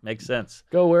 Makes sense.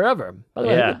 Go wherever. By the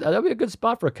way, Yeah. that'd be a good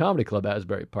spot for a comedy club,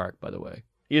 Asbury Park, by the way.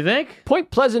 You think? Point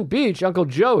Pleasant Beach, Uncle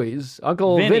Joey's,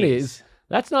 Uncle Vinny's.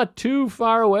 That's not too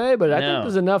far away, but I think No.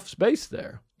 there's enough space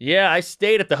there. Yeah, I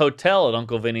stayed at the hotel at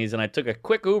Uncle Vinny's, and I took a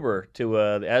quick Uber to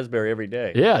the Asbury every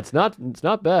day. Yeah, it's not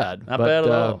bad. Not bad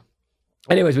at all.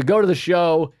 Anyways, we go to the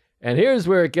show, and here's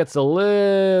where it gets a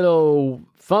little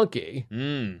funky.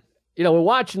 You know, we're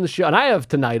watching the show, and I have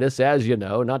tinnitus, as you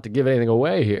know, not to give anything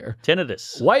away here.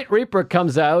 Tinnitus. White Reaper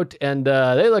comes out, and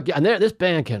they look, and this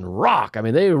band can rock. I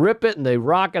mean, they rip it and they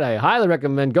rock it. I highly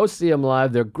recommend go see them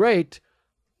live. They're great,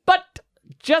 but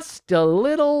just a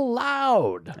little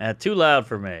loud. Too loud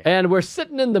for me. And we're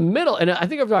sitting in the middle, and I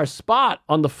think of our spot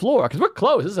on the floor, because we're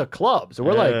close. This is a club, so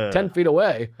we're like 10 feet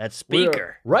away. That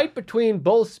speaker. We're right between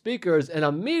both speakers, and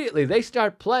immediately they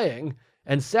start playing,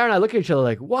 and Sarah and I look at each other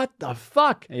like, what the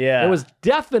fuck? Yeah. It was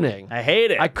deafening. I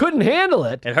hate it. I couldn't handle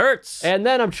it. It hurts. And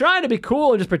then I'm trying to be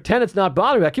cool and just pretend it's not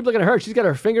bothering me. I keep looking at her. She's got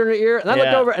her finger in her ear. And I looked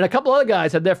Yeah. over, and a couple other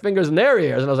guys had their fingers in their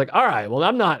ears. And I was like, all right, well,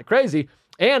 I'm not crazy.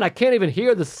 And I can't even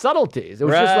hear the subtleties. It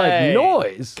was just like Right.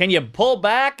 noise. Can you pull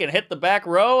back and hit the back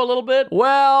row a little bit?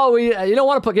 Well, you don't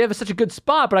want to give us such a good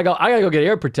spot, but I got to go get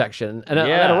ear protection. And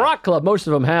at a rock club, most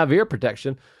of them have ear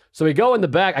protection. So we go in the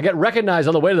back. I get recognized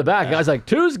on the way to the back. The guy's like,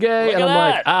 Tuesday. Look And at I'm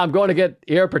like, that. I'm going to get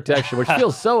ear protection, which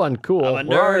feels so uncool. I'm a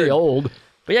We're already nerd. old.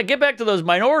 But yeah, get back to those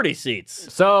minority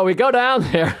seats. So we go down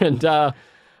there, and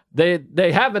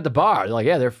they have them at the bar. They're like,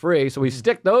 yeah, they're free. So we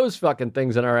stick those fucking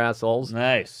things in our assholes.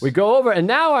 Nice. We go over, and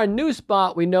now our new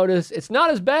spot, we notice it's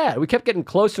not as bad. We kept getting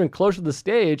closer and closer to the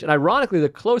stage, and ironically, the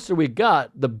closer we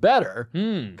got, the better,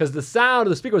 because the sound of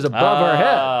the speaker was above our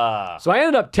head. So I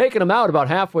ended up taking them out about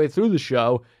halfway through the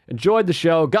show, enjoyed the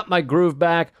show, got my groove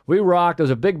back. We rocked. There was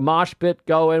a big mosh pit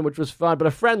going, which was fun, but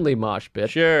a friendly mosh pit.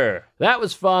 Sure. That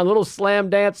was fun. Little slam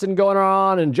dancing going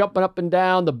on and jumping up and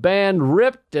down. The band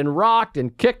ripped and rocked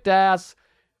and kicked ass.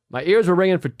 My ears were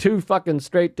ringing for 2 fucking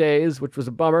straight days, which was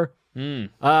a bummer.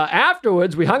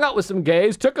 Afterwards, we hung out with some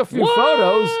gays, took a few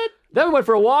photos. Then we went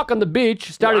for a walk on the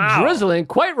beach, started drizzling,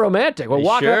 quite romantic. We're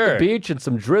walking up the beach and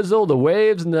some drizzle, the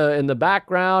waves in the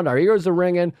background, our ears are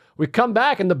ringing. We come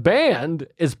back and the band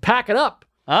is packing up.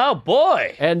 Oh,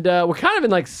 boy. And we're kind of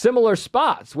in like similar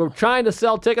spots. We're trying to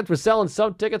sell tickets. We're selling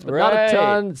some tickets, but not a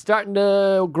ton. It's starting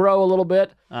to grow a little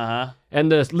bit. And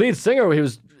the lead singer, he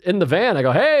was in the van. I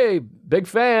go, hey, big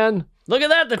fan. Look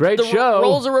at that. Great the show.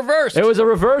 roles are reversed. It was a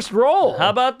reversed role. How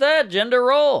about that? Gender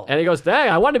role. And he goes, dang,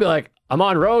 I wanted to be like, I'm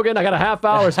on Rogan. I got a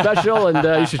half-hour special,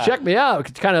 and you should check me out.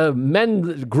 It's kind of mend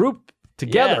the group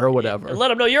together or whatever. Let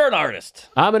them know you're an artist.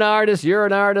 I'm an artist. You're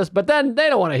an artist. But then they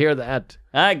don't want to hear that.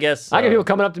 I guess so. I get people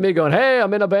coming up to me going, hey,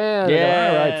 I'm in a band. Yeah,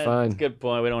 I go, all right, fine. That's a good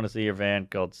point. We don't want to see your van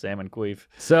called Salmon Queef.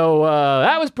 So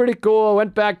that was pretty cool.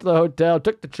 Went back to the hotel,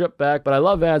 took the trip back, but I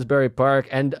love Asbury Park.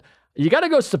 And you got to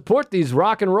go support these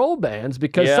rock and roll bands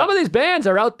because some of these bands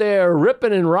are out there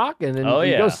ripping and rocking. And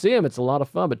you go see them. It's a lot of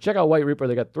fun. But check out White Reaper.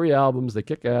 They got 3 albums. They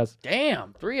kick ass.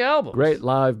 Damn, 3 albums. Great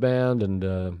live band.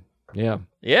 And Yeah.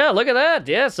 Yeah, look at that.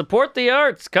 Yeah, support the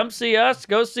arts. Come see us.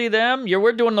 Go see them.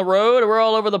 We're doing the road. We're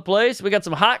all over the place. We got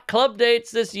some hot club dates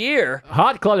this year.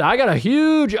 Hot club. I got a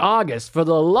huge August. For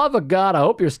the love of God, I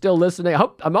hope you're still listening.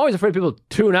 I'm always afraid people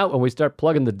tune out when we start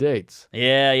plugging the dates.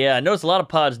 Yeah. I noticed a lot of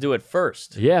pods do it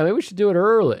first. Yeah, maybe we should do it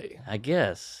early. I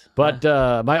guess. But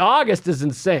my August is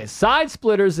insane. Side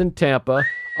Splitters in Tampa,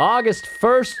 August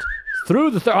 1st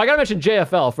through the 3rd. I got to mention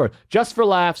JFL first. Just for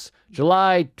Laughs.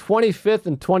 July 25th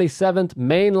and 27th,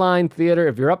 Mainline Theater.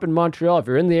 If you're up in Montreal, if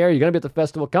you're in the area, you're going to be at the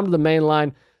festival, come to the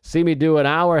Mainline. See me do an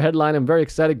hour headline. I'm very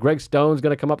excited. Greg Stone's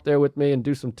going to come up there with me and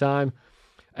do some time.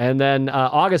 And then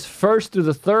August 1st through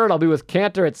the 3rd, I'll be with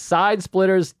Cantor at Side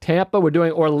Splitters, Tampa. We're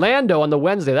doing Orlando on the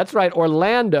Wednesday. That's right,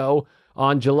 Orlando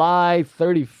on July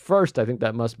 31st, I think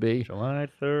that must be. July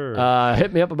 3rd.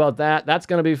 Hit me up about that. That's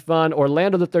going to be fun.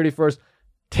 Orlando the 31st.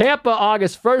 Tampa,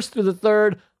 August 1st through the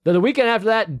 3rd. Then the weekend after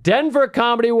that, Denver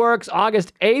Comedy Works,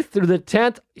 August 8th through the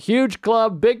 10th. Huge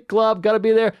club, big club, got to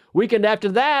be there. Weekend after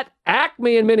that,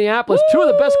 Acme in Minneapolis, two of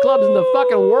the best clubs in the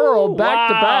fucking world, back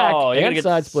to back, and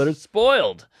Side Splitters.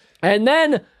 Spoiled. And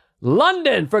then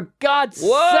London, for God's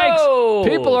Whoa.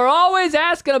 sakes. People are always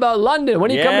asking about London.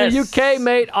 When you come to the UK,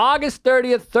 mate, August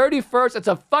 30th, 31st, it's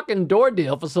a fucking door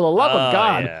deal. For the love of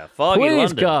God, yeah. Foggy please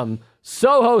London. come.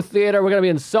 Soho Theater. We're going to be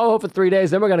in Soho for 3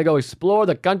 days. Then we're going to go explore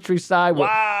the countryside.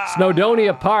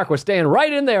 Snowdonia Park. We're staying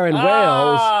right in there in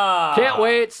Wales. Can't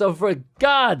wait. So for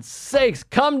God's sakes,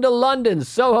 come to London,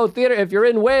 Soho Theater. If you're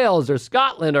in Wales or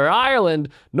Scotland or Ireland,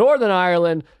 Northern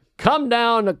Ireland, come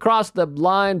down across the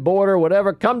line, border,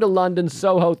 whatever. Come to London,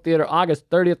 Soho Theater, August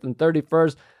 30th and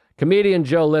 31st.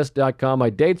 ComedianJoeList.com. My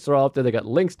dates are all up there. They got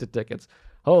links to tickets.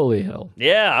 Holy hell.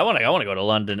 Yeah, I want to go to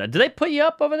London. Do they put you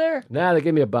up over there? Nah, they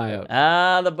gave me a buyout.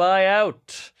 The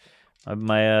buyout.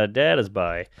 My dad is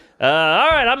by. All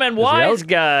right, I'm in Wise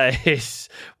Guys.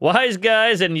 Wise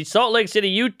Guys in Salt Lake City,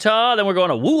 Utah. Then we're going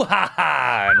to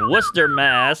Woo-Ha-Ha in Worcester,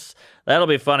 Mass. That'll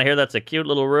be fun. I hear that's a cute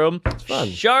little room. It's fun.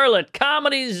 Charlotte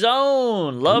Comedy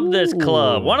Zone. Love this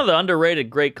club. One of the underrated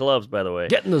great clubs, by the way.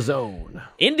 Get in the zone.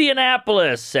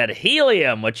 Indianapolis at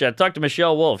Helium, which I talked to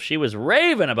Michelle Wolf. She was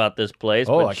raving about this place.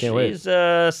 Oh, but I can't wait. She's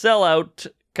a sellout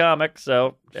comic,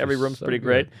 so every room's so pretty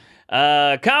good.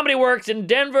 great. Comedy Works in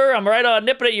Denver. I'm right on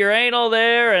Nipping at Your Anal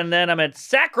there. And then I'm at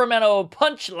Sacramento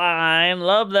Punchline.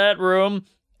 Love that room.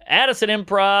 Addison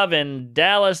Improv in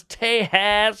Dallas,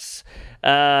 Tejas.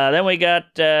 Then we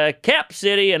got Cap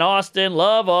City in Austin.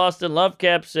 Love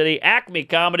Cap City. Acme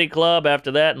Comedy Club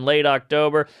after that in late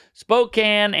October.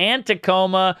 Spokane and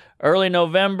Tacoma, early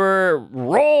November.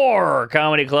 Roar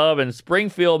Comedy Club in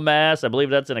Springfield, Mass. I believe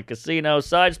that's in a casino.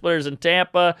 Side Splitters in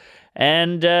Tampa.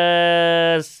 And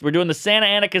we're doing the Santa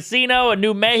Ana Casino in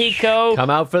New Mexico. Come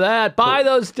out for that. Buy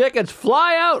those tickets.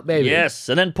 Fly out, baby. Yes,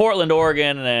 and then Portland,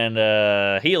 Oregon,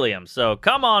 and Helium. So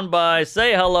come on by,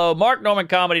 say hello,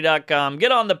 marknormancomedy.com,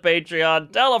 get on the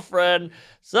Patreon, tell a friend,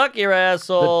 suck your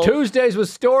asshole. The Tuesdays with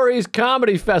Stories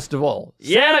Comedy Festival.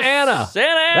 Yes, Santa Ana.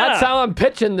 Santa Ana. That's how I'm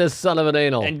pitching this son of an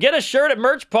anal. And get a shirt at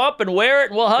Merch Pump and wear it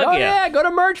and we'll hug Oh, you. yeah, go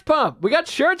to Merch Pump. We got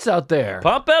shirts out there.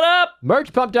 Pump it up.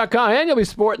 Merchpump.com. And you'll be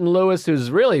sporting Lewis, who's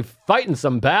really fighting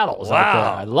some battles out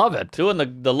there. I love it. Doing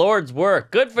the Lord's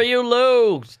work. Good for you,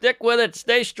 Lou. Stick with it.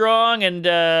 Stay strong. And,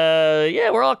 yeah,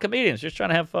 we're all comedians. Just trying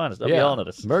to have fun. Stop yelling at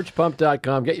us.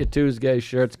 Merchpump.com. Get your Tuesday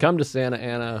shirts. Come to Santa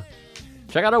Ana.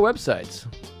 Check out our websites.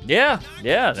 Yeah.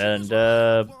 And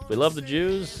we love the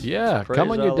Jews. Yeah, Praise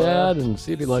come on your Allah. dad and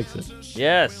see if he likes it.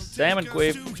 Yes, Salmon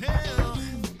Queef. To hell.